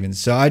for the Ravens.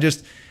 So I'm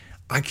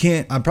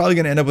probably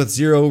going to end up with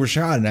 0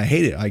 Rashad, and I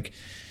hate it.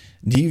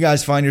 Do you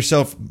guys find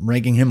yourself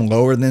ranking him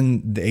lower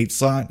than the 8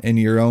 slot in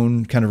your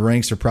own kind of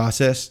ranks or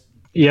process?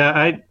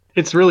 Yeah,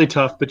 it's really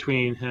tough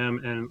between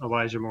him and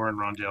Elijah Moore and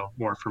Rondale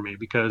Moore for me,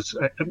 because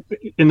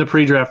in the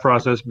pre-draft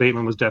process,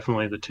 Bateman was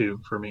definitely the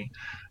 2 for me.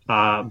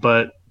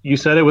 But you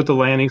said it with the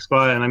landing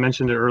spot, and I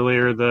mentioned it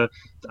earlier.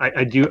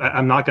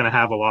 I'm not going to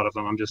have a lot of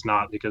them. I'm just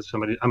not, because I'm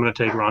going to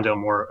take Rondale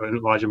Moore and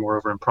Elijah Moore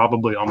over him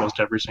probably almost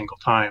every single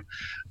time.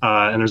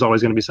 And there's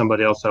always going to be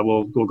somebody else that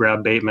will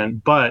grab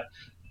Bateman. But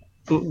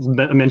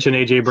mentioned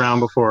AJ Brown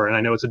before, and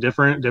I know it's a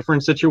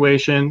different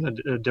situation,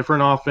 a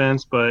different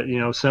offense, but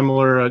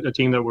similar, a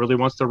team that really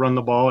wants to run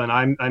the ball. And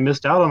I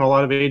missed out on a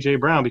lot of AJ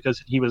Brown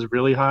because he was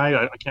really high.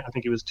 I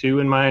think he was 2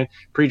 in my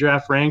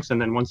pre-draft ranks,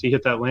 and then once he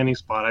hit that landing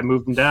spot, I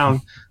moved him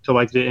down to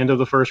like the end of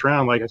the first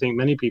round, like I think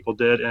many people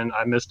did, and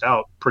I missed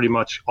out pretty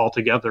much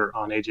altogether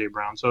on AJ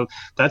Brown. So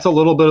that's a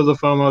little bit of the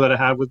FOMO that I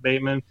have with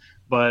Bateman.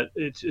 But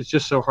it's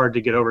just so hard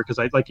to get over because,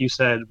 like you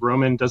said,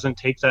 Roman doesn't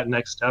take that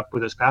next step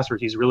with his passers.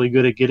 He's really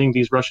good at getting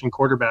these rushing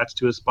quarterbacks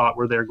to a spot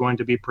where they're going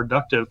to be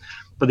productive,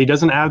 but he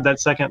doesn't add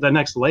that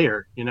next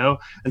layer, And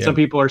some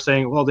people are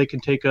saying, well, they can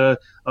take a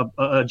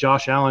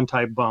Josh Allen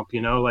type bump,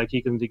 like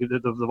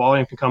the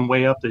volume can come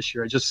way up this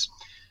year.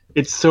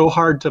 It's so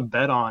hard to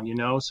bet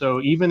on, So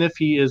even if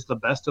he is the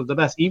best of the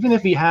best, even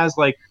if he has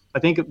I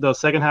think the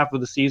second half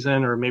of the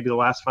season or maybe the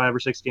last 5 or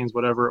 6 games,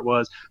 whatever it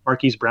was,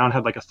 Marquise Brown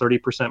had like a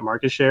 30%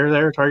 target share.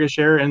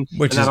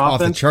 Which is off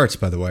the charts,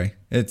 by the way.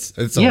 It's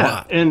a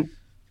lot.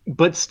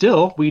 But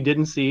still, we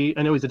didn't see,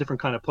 I know he's a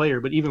different kind of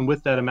player, but even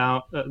with that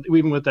amount,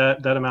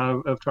 that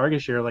amount of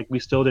target share, we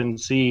still didn't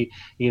see,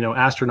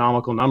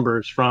 astronomical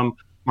numbers from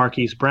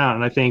Marquise Brown.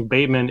 And I think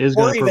Bateman is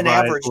going to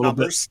provide average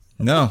numbers.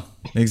 No,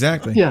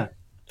 exactly. Yeah.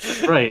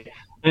 Right.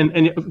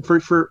 And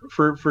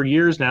for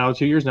years now,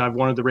 2 years now, I've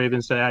wanted the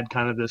Ravens to add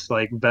kind of this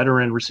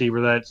veteran receiver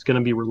that's going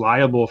to be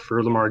reliable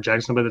for Lamar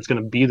Jackson, but that's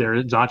going to be there.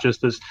 It's not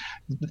just this,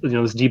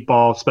 this deep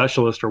ball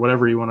specialist or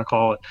whatever you want to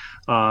call it.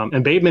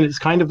 And Bateman is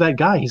kind of that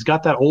guy. He's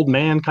got that old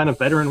man kind of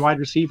veteran wide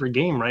receiver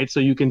game, right? So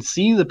you can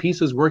see the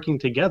pieces working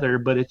together,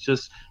 but it's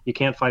just you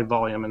can't fight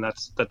volume, and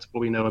that's what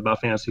we know about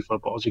fantasy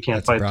football is you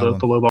can't fight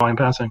the low volume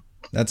passing.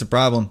 That's a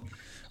problem.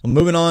 Well,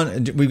 moving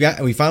on,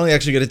 we finally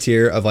actually get a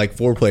tier of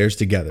 4 players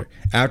together.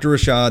 After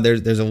Rashad,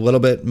 there's a little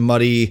bit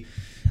muddy.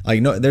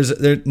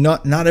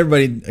 Not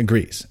everybody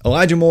agrees.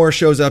 Elijah Moore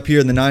shows up here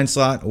in the 9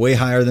 slot, way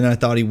higher than I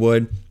thought he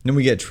would. Then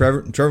we get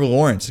Trevor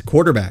Lawrence,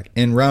 quarterback,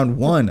 in round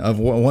 1 of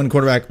 1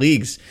 quarterback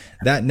leagues.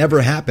 That never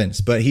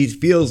happens, but he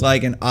feels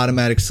like an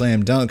automatic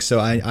slam dunk.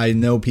 So I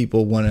know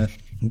people want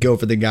to go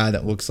for the guy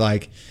that looks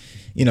like,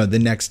 the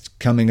next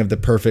coming of the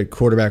perfect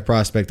quarterback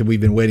prospect that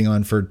we've been waiting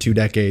on for 2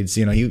 decades.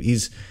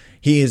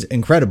 He is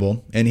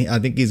incredible, and I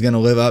think he's going to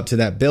live up to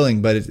that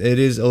billing, but it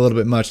is a little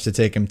bit much to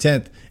take him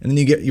 10th. And then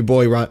you get your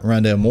boy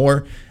Rondale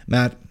Moore,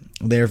 Matt,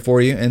 there for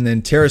you. And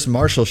then Terrace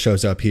Marshall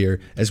shows up here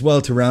as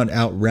well to round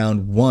out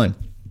round 1.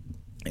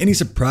 Any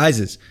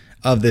surprises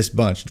of this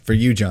bunch for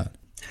you, John?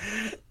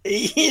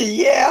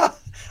 Yeah.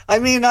 I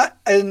mean,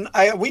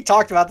 we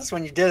talked about this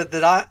when you did it,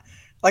 that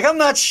I'm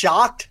not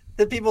shocked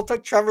that people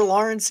took Trevor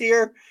Lawrence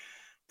here,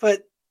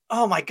 but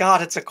oh my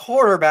God, it's a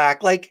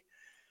quarterback.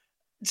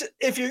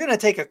 If you're going to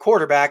take a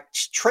quarterback,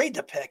 trade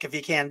the pick if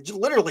you can.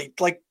 Literally,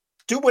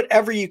 do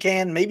whatever you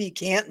can. Maybe you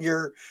can't and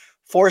you're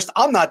forced.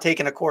 I'm not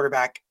taking a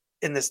quarterback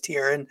in this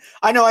tier. And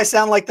I know I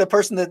sound like the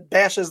person that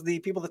bashes the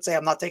people that say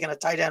I'm not taking a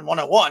tight end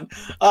 101.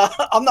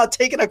 I'm not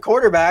taking a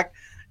quarterback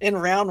in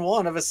round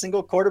 1 of a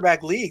single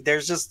quarterback league.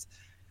 There's just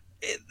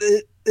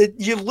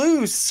you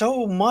lose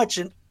so much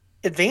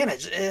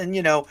advantage. And,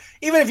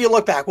 even if you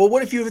look back, well,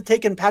 what if you had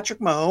taken Patrick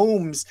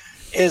Mahomes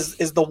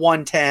is the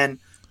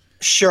 110?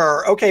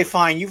 Sure. Okay,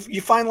 fine.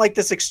 You find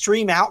this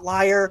extreme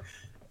outlier.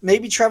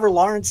 Maybe Trevor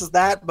Lawrence is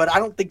that, but I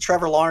don't think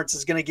Trevor Lawrence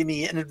is going to give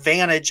me an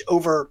advantage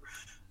over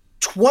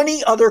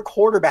 20 other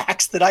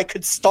quarterbacks that I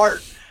could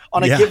start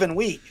on a given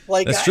week.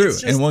 That's true.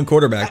 In one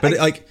quarterback.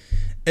 But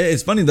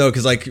it's funny though,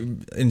 because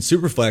in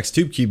Superflex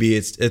Tube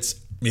QB, it's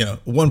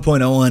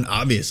 1.01,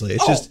 obviously.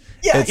 He's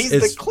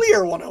the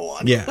clear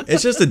 101. Yeah.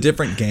 It's just a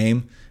different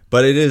game,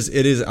 but it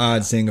is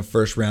odd seeing a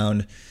first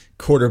round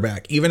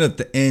quarterback, even at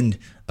the end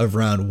of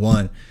round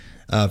 1.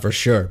 For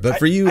sure. But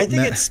for you, I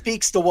think it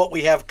speaks to what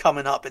we have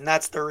coming up, and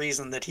that's the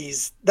reason that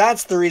he's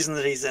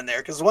in there.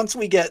 Because once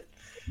we get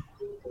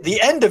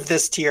the end of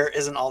this tier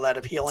isn't all that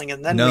appealing,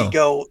 and then we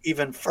go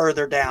even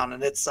further down,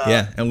 and it's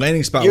and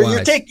landing spot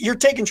you're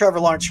taking Trevor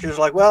Lawrence because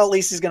you're well, at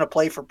least he's going to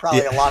play for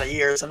probably a lot of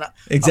years, and I'm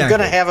going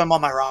to have him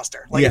on my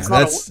roster.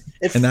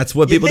 That's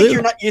what people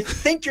do. You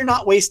think you're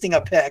not wasting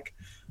a pick.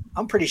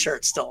 I'm pretty sure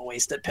it's still a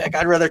wasted pick.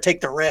 I'd rather take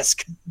the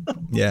risk.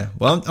 Yeah.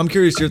 Well, I'm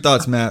curious your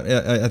thoughts, Matt.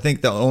 I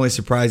think the only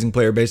surprising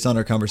player based on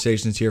our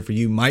conversations here for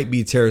you might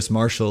be Terrace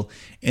Marshall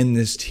in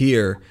this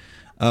tier.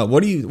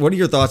 What are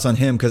your thoughts on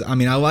him? Because, I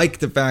like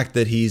the fact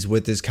that he's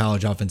with his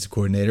college offensive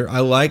coordinator. I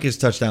like his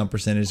touchdown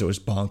percentage. It was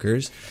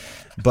bonkers.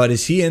 But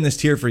is he in this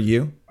tier for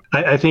you?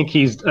 I think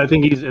he's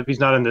if he's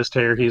not in this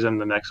tier, he's in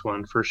the next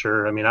one for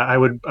sure. I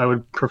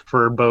would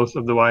prefer both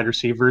of the wide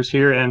receivers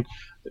here, and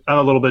I'm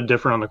a little bit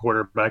different on the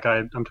quarterback.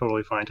 I'm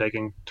totally fine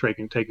taking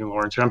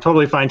Lawrence here. I'm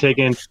totally fine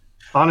taking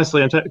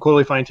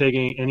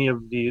any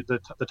of the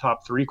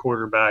top 3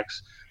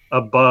 quarterbacks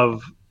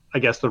above, I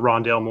guess, the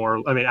Rondale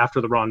Moore.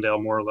 After the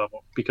Rondale Moore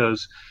level,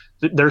 because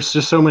there's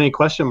just so many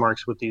question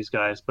marks with these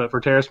guys. But for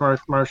Terrace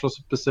Marshall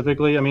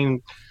specifically,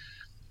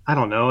 I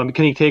don't know.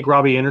 Can he take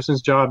Robbie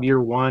Anderson's job year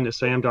 1? Is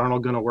Sam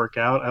Darnold going to work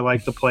out? I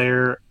like the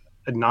player.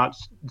 The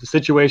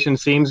situation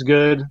seems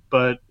good,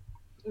 but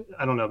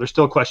I don't know. There's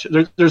still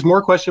question. There's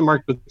more question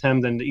marks with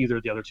him than either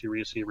of the other two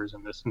receivers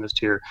in this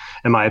tier,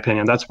 in my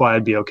opinion. That's why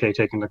I'd be okay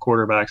taking the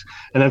quarterbacks.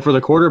 And then for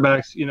the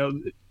quarterbacks,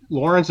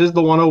 Lawrence is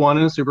the 101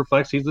 in a super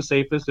flex. He's the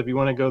safest if you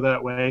want to go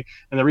that way.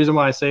 And the reason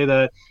why I say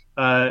that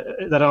I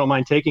don't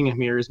mind taking him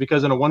here is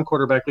because in a one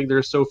quarterback league,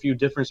 there's so few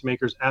difference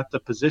makers at the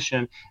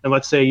position. And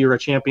let's say you're a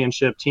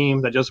championship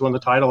team that just won the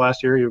title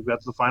last year, you got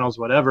to the finals,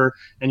 whatever,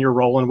 and you're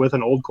rolling with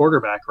an old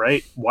quarterback,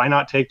 right? Why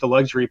not take the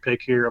luxury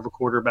pick here of a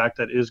quarterback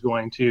that is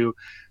going to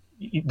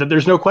that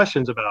there's no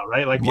questions about,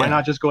 right? Like, why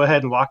not just go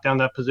ahead and lock down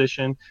that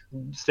position,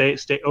 stay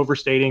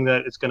overstating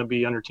that it's going to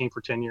be on your team for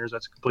 10 years.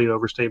 That's a complete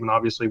overstatement.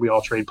 Obviously, we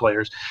all trade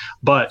players.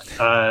 But,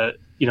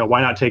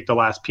 why not take the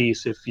last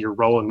piece if you're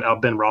rolling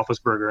out Ben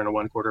Roethlisberger in a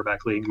one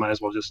quarterback league? Might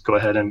as well just go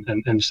ahead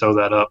and sew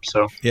that up.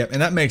 So yeah,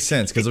 and that makes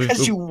sense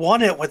because you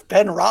won it with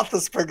Ben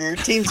Roethlisberger. Your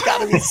team's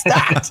got to be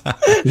stacked.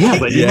 Yeah,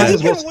 but you might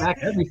as well stack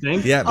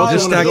everything. Yeah, but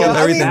just stack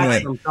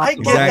everything.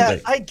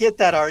 I get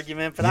that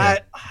argument,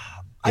 but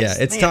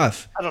it's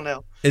tough. I don't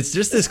know. It's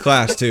just this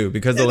class too,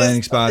 because the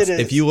landing spots.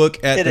 If you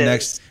look at the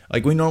next,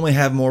 like we normally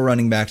have more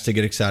running backs to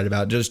get excited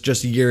about.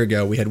 Just a year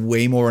ago, we had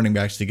way more running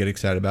backs to get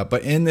excited about.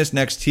 But in this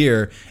next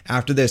tier,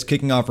 after this,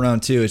 kicking off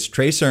round 2, it's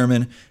Trey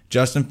Sermon,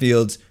 Justin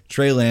Fields,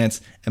 Trey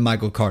Lance, and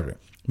Michael Carter.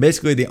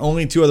 Basically, the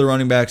only 2 other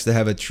running backs that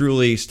have a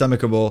truly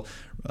stomachable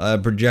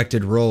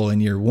projected role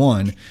in year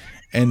 1.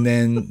 And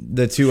then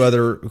the 2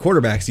 other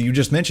quarterbacks that you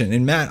just mentioned.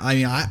 And Matt, I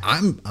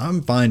mean,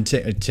 I'm fine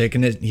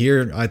taking it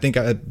here. I think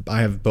I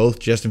have both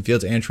Justin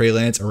Fields and Trey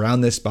Lance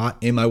around this spot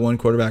in my one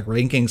quarterback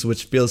rankings,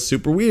 which feels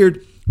super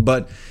weird,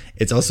 but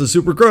it's also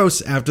super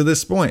gross after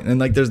this point. And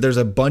like there's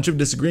a bunch of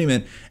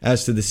disagreement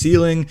as to the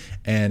ceiling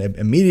and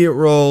immediate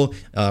role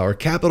or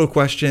capital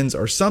questions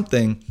or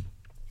something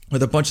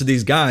with a bunch of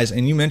these guys.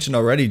 And you mentioned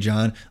already,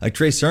 John, like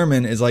Trey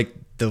Sermon is like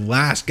the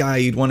last guy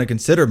you'd want to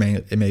consider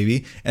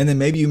maybe. And then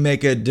maybe you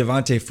make a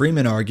Devontae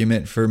Freeman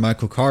argument for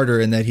Michael Carter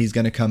and that he's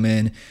going to come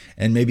in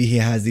and maybe he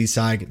has these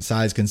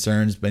size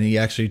concerns, but he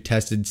actually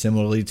tested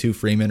similarly to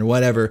Freeman or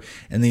whatever.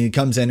 And then he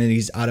comes in and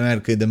he's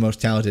automatically the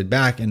most talented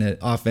back in an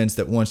offense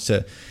that wants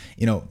to,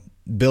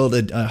 build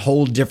a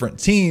whole different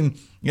team.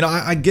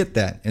 I get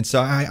that. And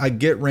so I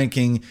get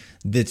ranking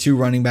the 2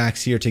 running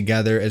backs here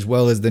together as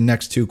well as the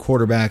next 2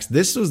 quarterbacks.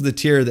 This was the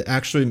tier that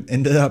actually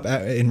ended up,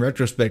 in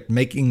retrospect,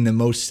 making the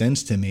most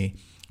sense to me.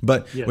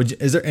 But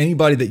is there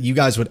anybody that you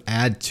guys would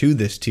add to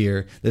this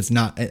tier that's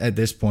not at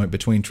this point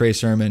between Trey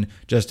Sermon,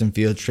 Justin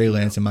Fields, Trey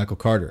Lance, and Michael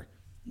Carter?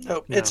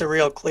 Nope, it's a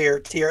real clear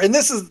tier. And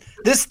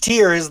this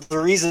tier is the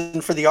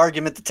reason for the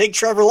argument to take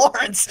Trevor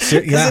Lawrence.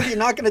 Because if you're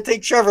not going to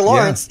take Trevor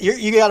Lawrence,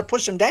 you got to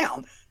push him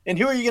down. And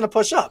who are you going to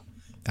push up?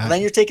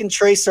 Then you're taking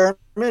Trey Sermon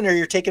or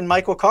you're taking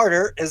Michael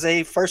Carter as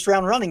a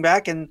first-round running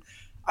back. And,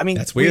 I mean,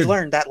 we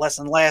learned that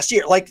lesson last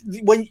year. Like,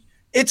 when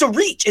it's a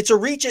reach.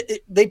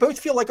 They both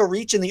feel like a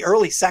reach in the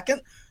early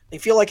second. They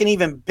feel like an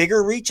even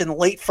bigger reach in the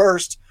late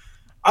first.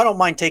 I don't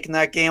mind taking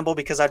that gamble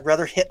because I'd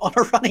rather hit on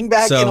a running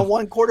back in a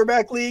one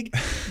quarterback league.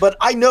 But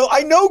I know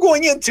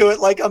going into it,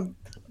 like I'm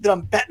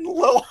betting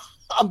low.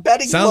 I'm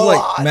betting Sounds low like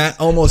odds. Matt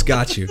almost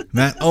got you.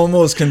 Matt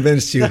almost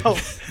convinced you. No,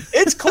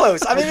 it's close.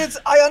 I mean,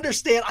 I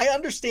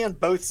understand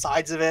both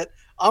sides of it.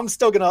 I'm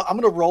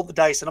gonna roll the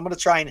dice and I'm gonna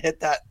try and hit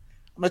that.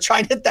 I'm gonna try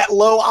and hit that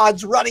low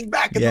odds running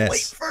back in the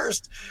late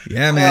first.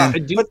 Yeah, man. I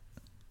do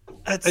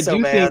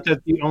think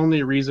that the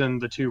only reason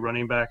the 2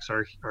 running backs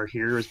are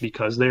here is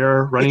because they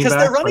are running backs.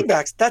 Because they're running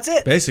backs. That's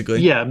it. Basically.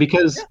 Yeah,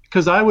 because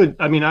I would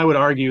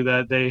argue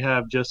that they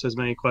have just as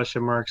many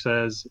question marks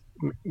as,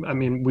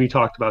 we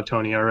talked about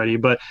Tony already,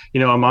 but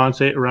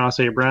Amon-Ra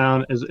St.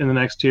 Brown is in the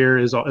next tier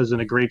is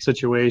in a great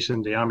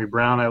situation. De'Ami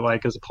Brown I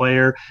like as a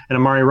player, and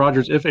Amari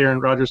Rodgers. If Aaron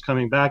Rodgers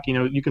coming back,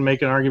 you can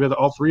make an argument that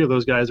all 3 of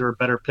those guys are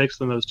better picks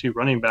than those 2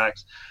 running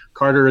backs.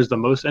 Carter is the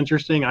most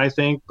interesting, I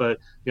think, but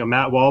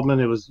Matt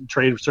Waldman,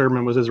 Trey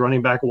Sermon was his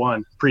running back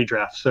 1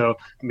 pre-draft. So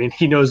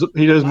he knows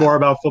more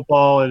about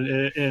football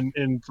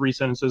in 3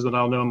 sentences than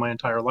I'll know in my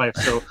entire life.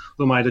 So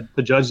who am I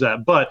to judge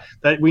that? But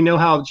that we know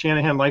how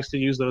Shanahan likes to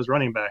use those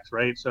running backs,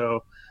 right?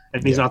 So.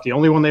 And he's not the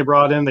only one they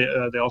brought in. They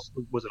also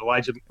was it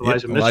Elijah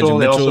Mitchell.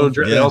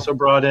 They also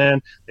brought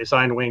in. They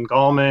signed Wayne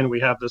Gallman. We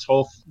have this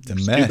whole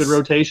stupid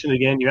rotation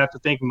again. You have to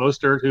think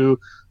Mostert, who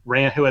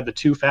had the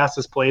 2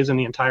 fastest plays in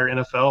the entire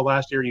NFL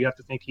last year. You have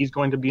to think he's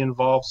going to be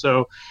involved.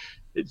 So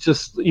it's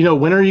just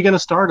when are you going to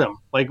start him?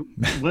 Like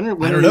when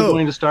are you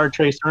going to start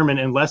Trey Sermon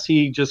unless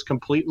he just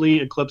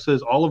completely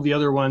eclipses all of the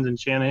other ones and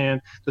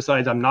Shanahan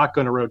decides I'm not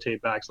going to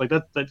rotate backs? Like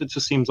that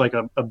just seems like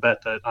a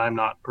bet that I'm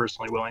not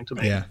personally willing to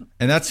make. Yeah,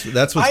 and that's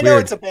what's weird. I know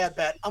it's a bad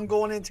bet. I'm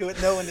going into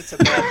it knowing it's a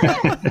bad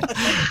bet.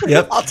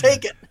 Yep, I'll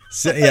take it.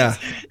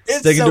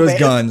 Sticking to his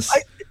guns.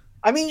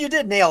 I mean, you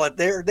did nail it.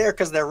 They're there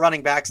because they're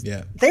running backs.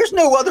 Yeah, there's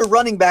no other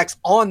running backs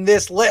on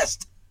this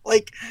list.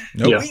 Like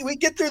we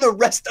get through the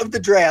rest of the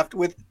draft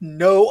with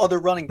no other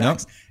running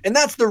backs. And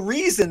that's the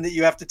reason that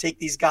you have to take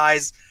these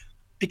guys,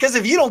 because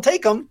if you don't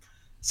take them,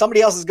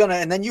 somebody else is going to,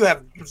 and then you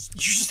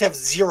just have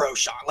 0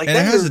 shot. And it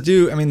has to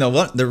do,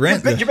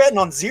 you're betting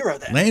on 0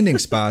 then. Landing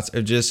spots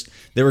are just,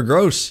 they were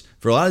gross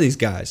for a lot of these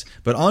guys.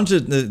 But on to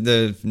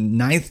the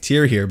ninth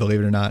tier here,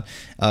 believe it or not.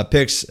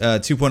 Picks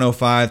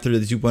 2.05 through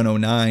the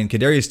 2.09.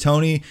 Kadarius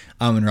Toney,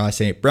 Amon-Ra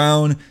St.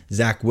 Brown,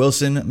 Zach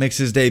Wilson makes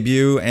his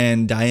debut,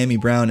 and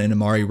Dyami Brown and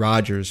Amari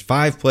Rodgers.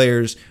 5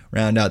 players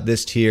round out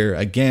this tier.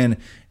 Again,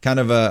 kind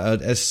of a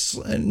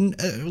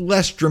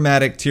less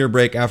dramatic tier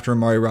break after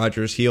Amari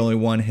Rodgers. He only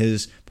won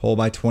his poll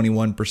by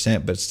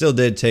 21%, but still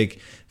did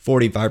take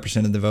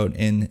 45% of the vote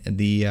in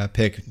the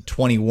pick,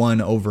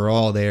 21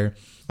 overall there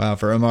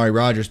for Amari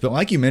Rodgers. But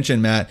like you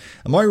mentioned, Matt,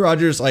 Amari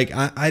Rodgers, like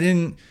I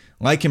didn't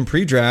like him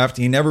pre-draft.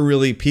 He never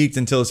really peaked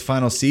until his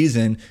final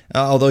season,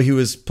 although he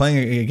was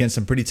playing against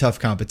some pretty tough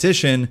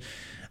competition.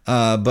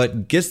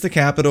 But gets the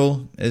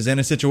capital, is in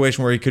a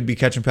situation where he could be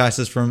catching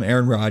passes from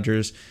Aaron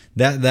Rodgers.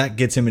 That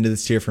gets him into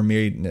this tier for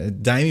me.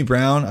 Dyami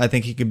Brown, I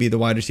think he could be the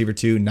wide receiver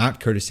too, not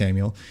Curtis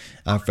Samuel,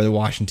 for the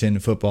Washington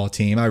football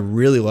team. I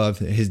really love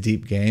his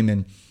deep game.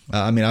 And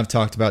I've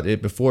talked about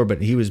it before,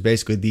 but he was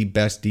basically the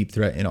best deep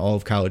threat in all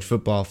of college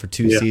football for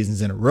 2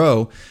 seasons in a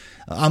row.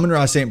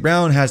 Amon-Ra St.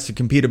 Brown has to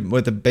compete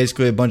with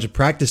basically a bunch of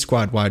practice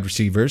squad wide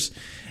receivers.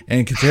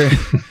 And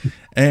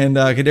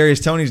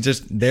Kadarius Toney's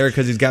just there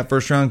because he's got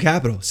first-round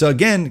capital. So,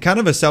 again, kind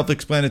of a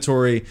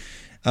self-explanatory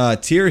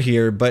tier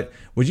here. But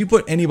would you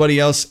put anybody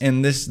else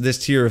in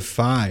this tier of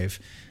 5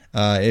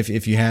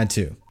 if you had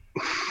to?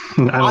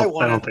 I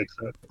don't think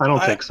so. I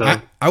don't think so.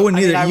 I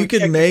wouldn't either. I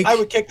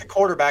would kick the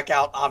quarterback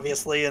out,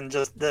 obviously, and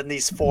just then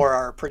these 4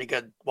 are a pretty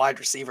good wide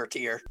receiver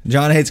tier.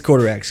 John hates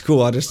quarterbacks.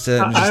 Cool. I'll just.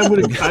 I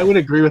would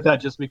agree with that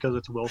just because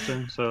it's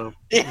Wilson. So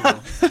yeah.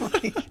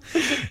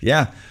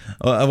 Yeah.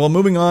 Well,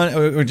 moving on,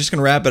 we're just going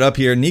to wrap it up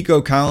here. Nico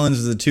Collins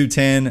is a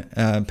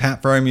 210.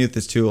 Pat Freiermuth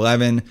is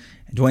 211.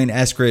 Dwayne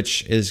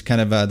Eskridge is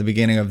kind of the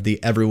beginning of the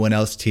everyone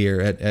else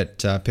tier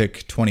at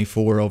pick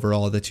 24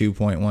 overall, the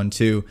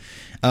 2.12.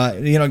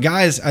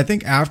 Guys, I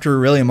think after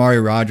really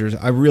Amari Rodgers,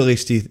 I really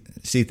see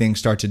things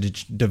start to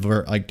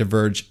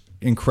diverge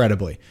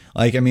incredibly.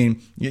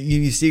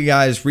 You see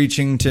guys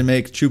reaching to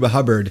make Chuba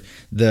Hubbard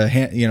the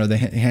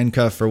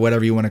handcuff or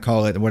whatever you want to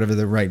call it, whatever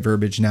the right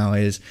verbiage now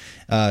is,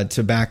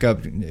 to back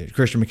up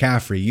Christian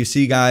McCaffrey. You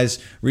see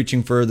guys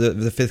reaching for the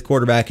 5th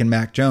quarterback in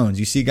Mac Jones.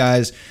 You see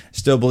guys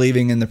still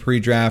believing in the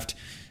pre-draft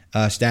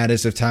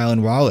status of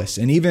Tylan Wallace,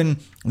 and even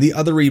the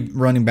other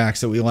running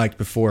backs that we liked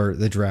before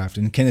the draft,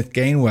 and Kenneth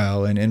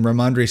Gainwell and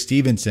Ramondre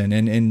Stevenson,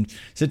 and in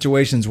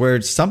situations where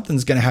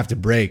something's going to have to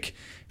break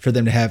for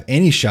them to have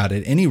any shot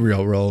at any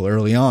real role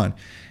early on.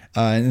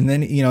 And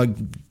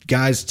then,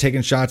 guys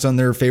taking shots on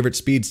their favorite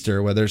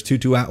speedster, whether it's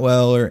Tutu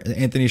Atwell or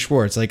Anthony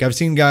Schwartz. Like, I've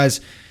seen guys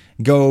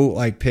go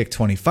like pick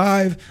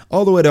 25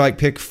 all the way to like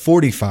pick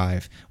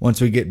 45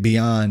 once we get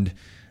beyond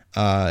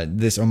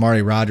this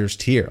Amari Rodgers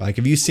tier. Like,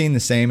 have you seen the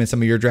same in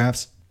some of your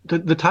drafts? The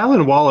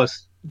Tylan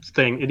Wallace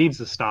thing, it needs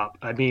to stop.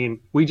 I mean,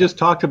 we just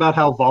talked about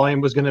how volume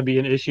was going to be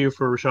an issue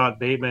for Rashad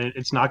Bateman.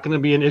 It's not going to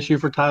be an issue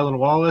for Tylan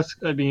Wallace.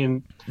 I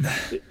mean,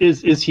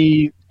 is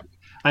he?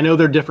 I know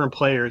they're different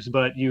players,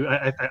 but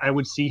I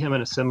would see him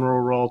in a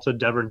similar role to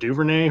Devin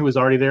Duvernay, who is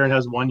already there and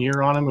has 1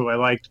 year on him, who I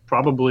liked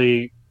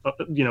probably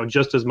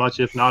just as much,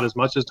 if not as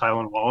much as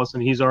Tylan Wallace,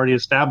 and he's already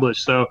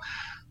established. So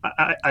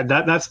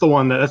that's the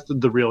one that's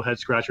the real head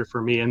scratcher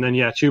for me. And then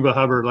Chuba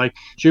Hubbard. Like,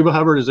 Chuba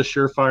Hubbard is a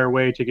surefire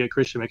way to get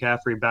Christian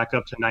McCaffrey back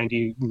up to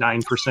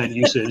 99%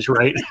 usage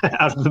right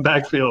out of the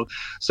backfield.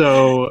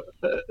 So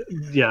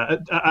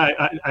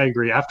I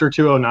agree. After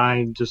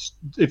 209, just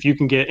if you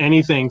can get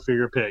anything for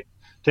your pick,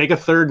 take a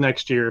third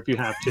next year if you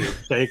have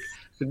to.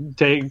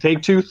 Take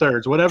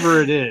 2/3, whatever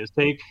it is.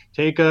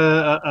 Take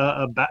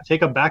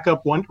a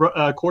backup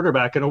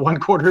quarterback in a 1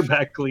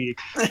 quarterback league,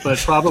 but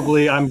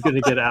probably I'm going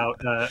to get out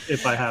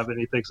if I have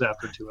any picks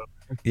after 2.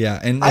 Yeah,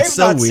 and I it's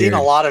so have not weird. seen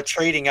a lot of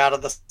trading out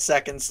of the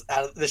seconds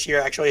out of this year.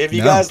 Actually, have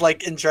you guys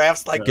in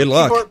drafts good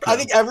luck? I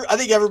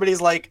think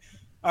everybody's like,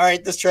 all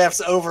right, this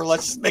draft's over.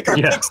 Let's just make our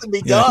picks and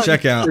be done.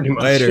 Check out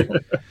later.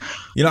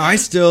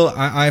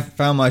 I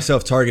found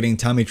myself targeting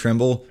Tommy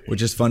Tremble,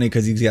 which is funny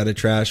because he's got a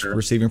trash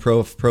receiving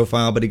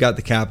profile, but he got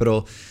the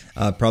capital.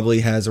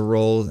 Probably has a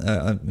role.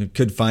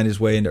 Could find his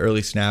way into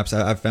early snaps.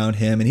 I found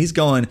him, and he's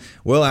going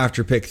well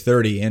after pick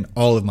 30 in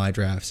all of my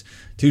drafts.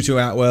 Tutu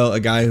Atwell,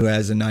 a guy who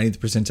has a 90th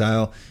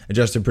percentile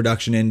adjusted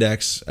production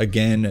index.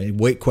 Again,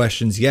 weight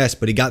questions, yes,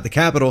 but he got the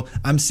capital.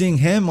 I'm seeing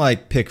him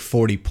like pick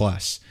 40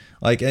 plus.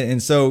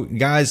 And so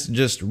guys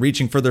just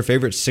reaching for their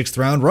favorite 6th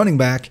round running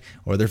back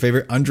or their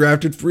favorite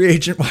undrafted free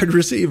agent wide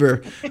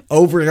receiver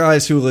over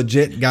guys who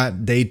legit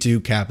got day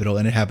 2 capital,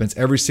 and it happens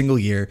every single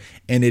year,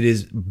 and it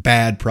is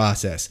bad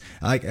process.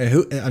 I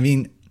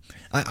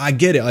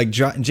get it. Like,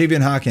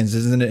 Javian Hawkins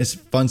is in a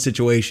fun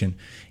situation.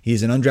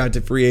 He's an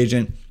undrafted free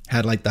agent,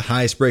 had like the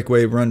highest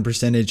breakaway run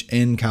percentage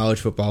in college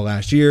football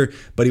last year,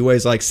 but he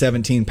weighs like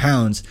 17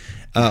 pounds.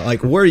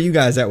 Where are you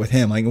guys at with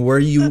him? Like, where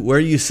are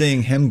you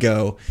seeing him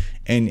go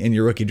in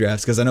your rookie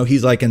drafts? Because I know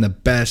he's like in the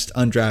best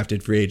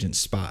undrafted free agent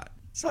spot.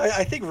 So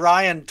I think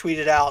Ryan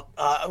tweeted out,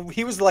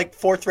 he was like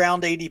 4th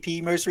round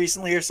ADP most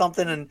recently or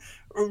something. And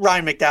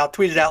Ryan McDowell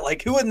tweeted out,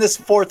 like, who in this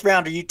 4th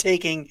round are you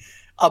taking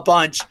a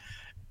bunch?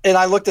 And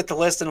I looked at the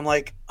list and I'm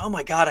like, oh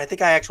my God, I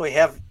think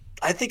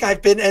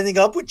I've been ending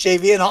up with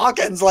Javian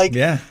Hawkins. Like,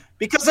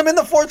 because I'm in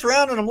the 4th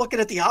round and I'm looking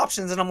at the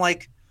options and I'm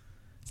like,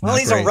 well,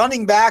 he's a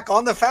running back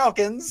on the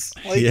Falcons.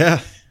 Like, you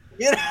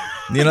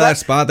know that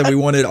spot that we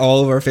wanted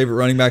all of our favorite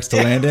running backs to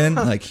land in?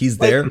 Like, he's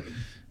there.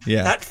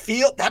 That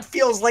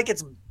feels like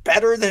it's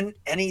better than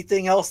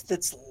anything else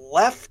that's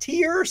left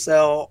here.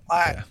 So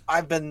I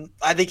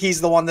think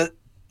he's the one that,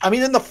 I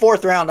mean, in the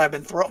 4th round, I've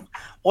been thrown.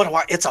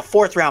 It's a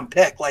 4th round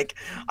pick. Like,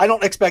 I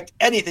don't expect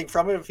anything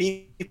from it. If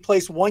he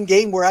plays one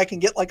game where I can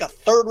get like a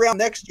 3rd round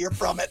next year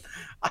from it,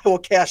 I will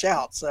cash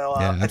out. So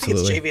I think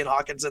it's Javian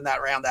Hawkins in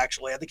that round.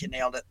 Actually, I think you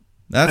nailed it.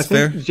 That's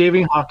fair.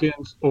 Javian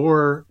Hawkins,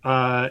 or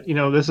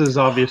this is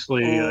this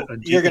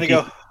you're going to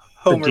go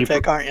Homer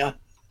pick, aren't you?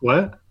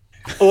 What?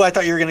 Oh, I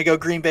thought you were going to go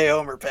Green Bay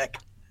Homer pick.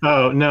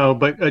 Oh, no,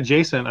 but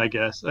adjacent, I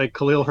guess, like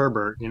Khalil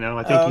Herbert.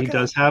 I think he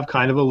does have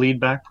kind of a lead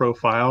back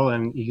profile,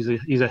 and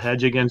he's a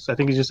hedge against. I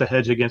think he's just a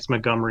hedge against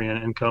Montgomery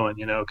and Cohen.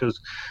 Because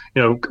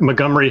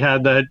Montgomery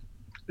had that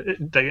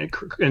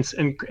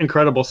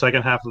incredible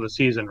second half of the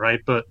season, right?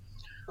 But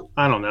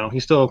I don't know,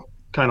 he's still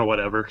kind of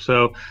whatever.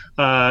 So,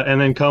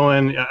 and then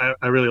Cohen,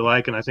 I really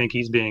like, and I think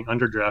he's being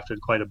underdrafted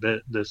quite a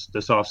bit this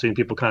offseason.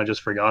 People kind of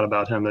just forgot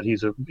about him, that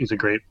he's a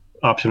great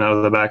option out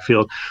of the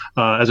backfield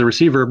as a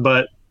receiver,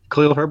 but.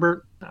 Khalil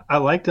Herbert, I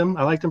liked him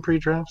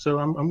pre-draft, so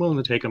I'm willing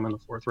to take him in the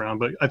 4th round.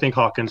 But I think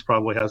Hawkins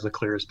probably has the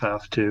clearest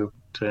path to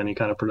any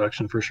kind of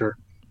production for sure.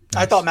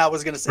 I thought Matt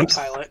was going to say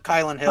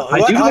Kylan Hill. I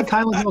do like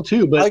Kylan Hill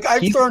too, but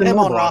I've thrown him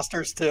on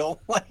rosters too.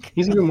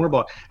 He's even more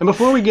ball. And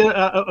before we get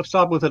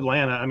stop with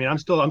Atlanta, I mean, I'm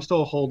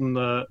still holding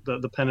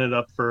the pennant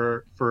up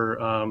for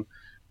oh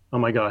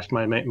my gosh,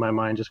 my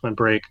mind just went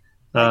break.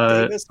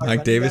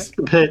 Mike Davis,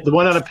 Pitt, the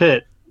one out of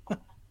Pitt.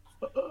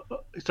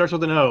 It starts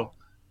with an O.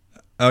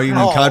 Oh, you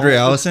mean Quadri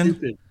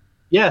Allison?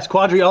 Yes,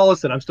 Quadri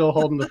Allison. I'm still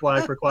holding the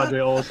flag for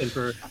Quadri Allison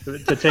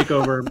to take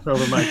over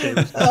Mike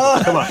Davis.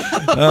 Come on.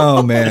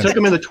 Oh, man. I took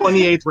him in the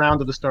 28th round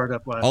of the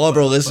startup last. All of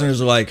our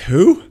listeners are like,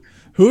 who?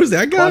 Who is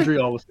that guy?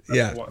 Quadri Allison.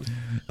 Yeah.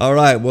 All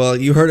right. Well,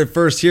 you heard it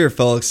first here,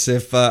 folks.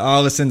 If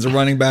Allison's a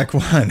running back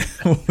one,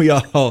 we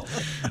all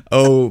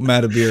owe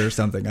Matt a beer or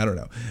something. I don't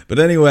know. But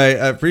anyway,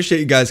 I appreciate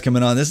you guys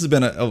coming on. This has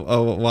been a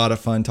lot of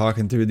fun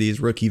talking through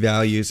these rookie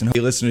values. And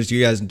hopefully, listeners,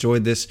 you guys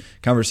enjoyed this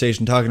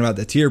conversation talking about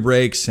the tier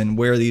breaks and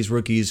where these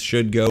rookies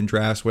should go in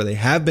drafts, where they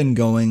have been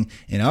going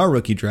in our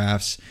rookie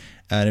drafts.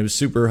 And it was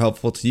super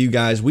helpful to you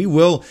guys. We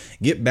will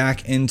get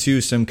back into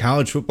some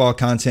college football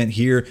content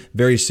here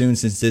very soon,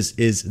 since this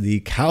is the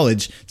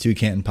College to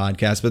Canton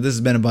podcast. But this has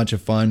been a bunch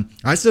of fun.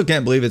 I still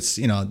can't believe it's,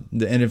 the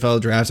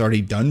NFL draft's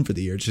already done for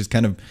the year. It's just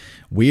kind of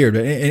weird.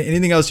 But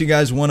anything else you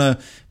guys want to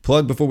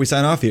plug before we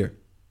sign off here?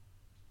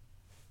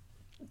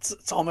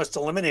 It's almost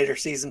Eliminator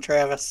season,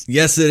 Travis.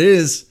 Yes, it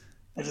is.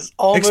 It is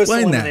almost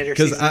Explain that, Eliminator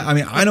because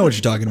season. I know what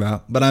you're talking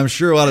about, but I'm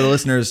sure a lot of the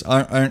listeners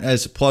aren't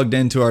as plugged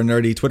into our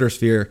nerdy Twitter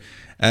sphere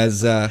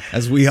as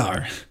we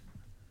are.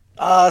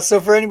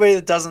 So for anybody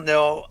that doesn't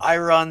know, I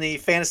run the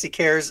Fantasy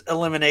Cares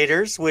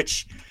Eliminators,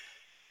 which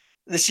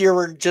this year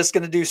we're just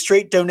going to do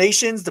straight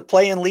donations to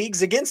play in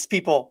leagues against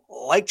people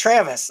like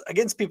Travis,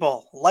 against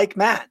people like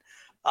Matt.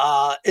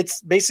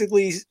 It's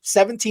basically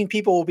 17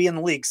 people will be in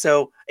the league.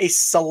 So a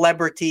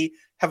celebrity,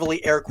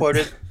 heavily air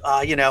quoted,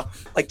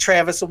 like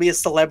Travis will be a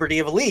celebrity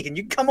of a league, and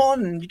you can come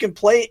on and you can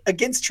play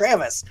against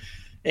Travis.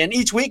 And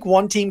each week,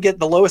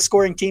 the lowest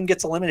scoring team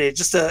gets eliminated.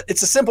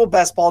 It's a simple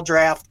best ball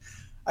draft.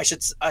 I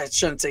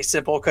shouldn't say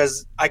simple,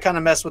 because I kind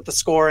of mess with the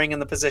scoring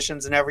and the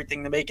positions and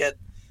everything to make it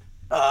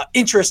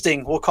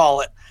interesting, we'll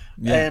call it.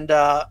 Yeah. And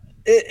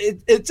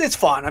it's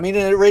fun. I mean,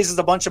 it raises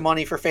a bunch of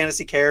money for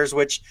Fantasy Cares,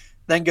 which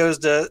then goes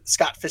to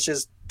Scott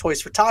Fish's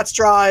Toys for Tots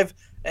drive,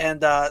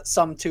 and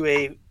some to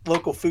a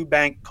local food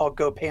bank called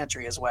Go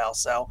Pantry as well.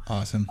 So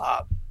awesome.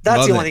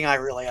 That's the only thing I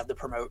really have to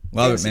promote.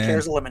 Love Fantasy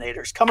Cares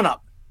Eliminators coming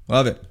up.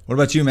 Love it. What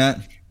about you,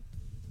 Matt?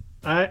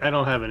 I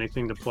don't have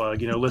anything to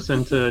plug.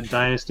 Listen to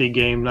Dynasty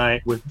Game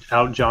Night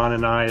without John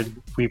and I.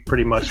 We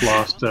pretty much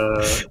lost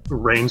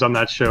reins on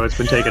that show. It's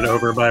been taken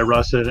over by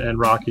Russet and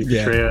Rocky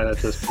Petrea at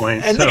this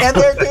point. And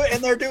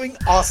they're doing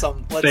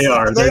awesome. They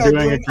are. They're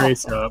doing a great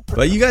job.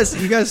 But you guys,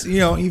 you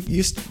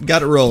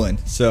got it rolling.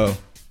 So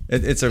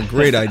it's a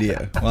great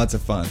idea. Lots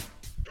of fun.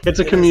 It's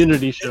a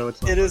community show.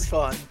 It is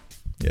fun.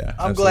 Yeah,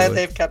 I'm glad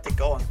they've kept it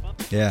going.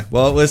 Yeah.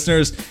 Well,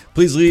 listeners,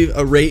 please leave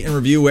a rate and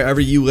review wherever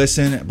you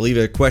listen. I believe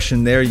a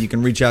question there. You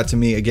can reach out to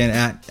me again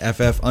at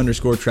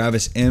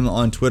FF_Travis M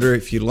on Twitter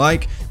if you'd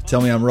like. Tell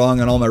me I'm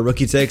wrong on all my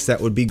rookie takes.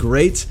 That would be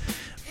great.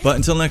 But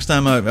until next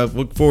time, I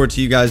look forward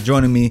to you guys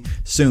joining me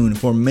soon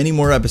for many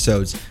more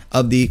episodes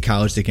of the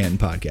College to Canton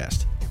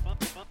podcast.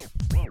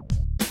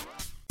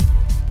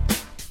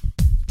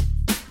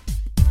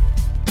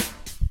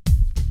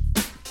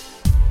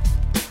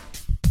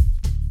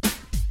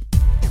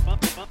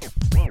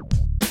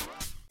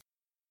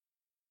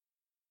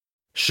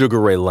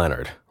 Sugar Ray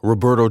Leonard,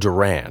 Roberto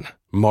Duran,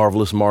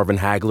 Marvelous Marvin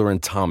Hagler,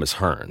 and Thomas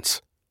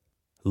Hearns.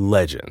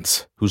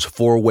 Legends, whose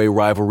four-way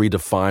rivalry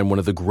defined one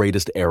of the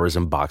greatest eras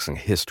in boxing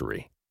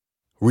history.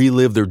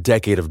 Relive their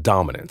decade of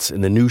dominance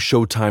in the new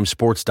Showtime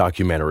sports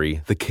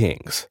documentary, The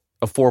Kings,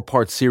 a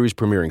 4-part series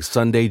premiering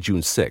Sunday,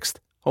 June 6th,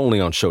 only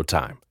on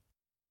Showtime.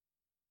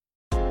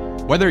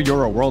 Whether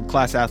you're a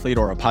world-class athlete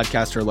or a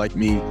podcaster like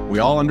me, we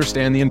all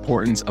understand the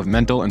importance of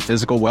mental and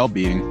physical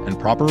well-being and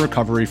proper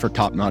recovery for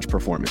top-notch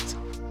performance.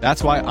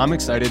 That's why I'm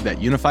excited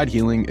that Unified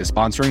Healing is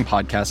sponsoring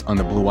podcasts on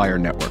the Blue Wire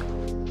Network.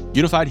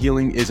 Unified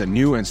Healing is a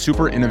new and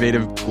super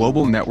innovative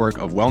global network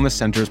of wellness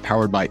centers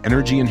powered by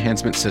Energy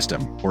Enhancement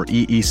System, or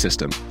EE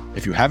System.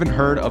 If you haven't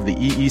heard of the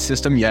EE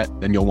System yet,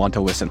 then you'll want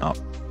to listen up.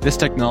 This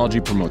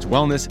technology promotes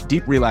wellness,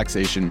 deep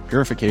relaxation,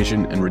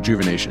 purification, and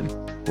rejuvenation.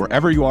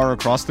 Wherever you are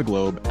across the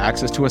globe,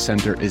 access to a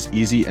center is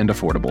easy and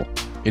affordable.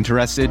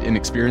 Interested in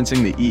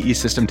experiencing the EE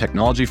System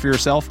technology for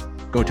yourself?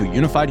 Go to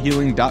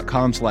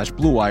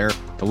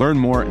unifiedhealing.com/bluewire to learn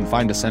more and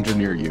find a center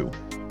near you.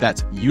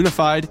 That's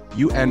unified,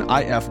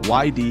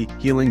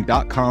 UNIFYD,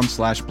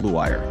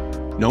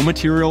 healing.com/bluewire. No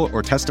material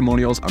or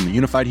testimonials on the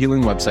Unified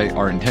Healing website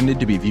are intended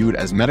to be viewed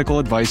as medical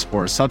advice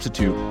or a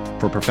substitute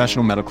for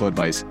professional medical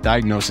advice,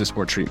 diagnosis,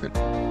 or treatment.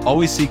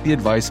 Always seek the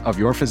advice of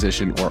your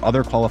physician or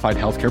other qualified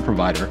healthcare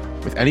provider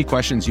with any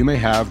questions you may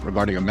have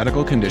regarding a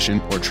medical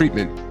condition or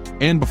treatment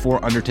and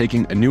before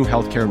undertaking a new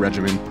healthcare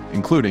regimen,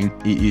 including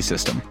EE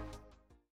System.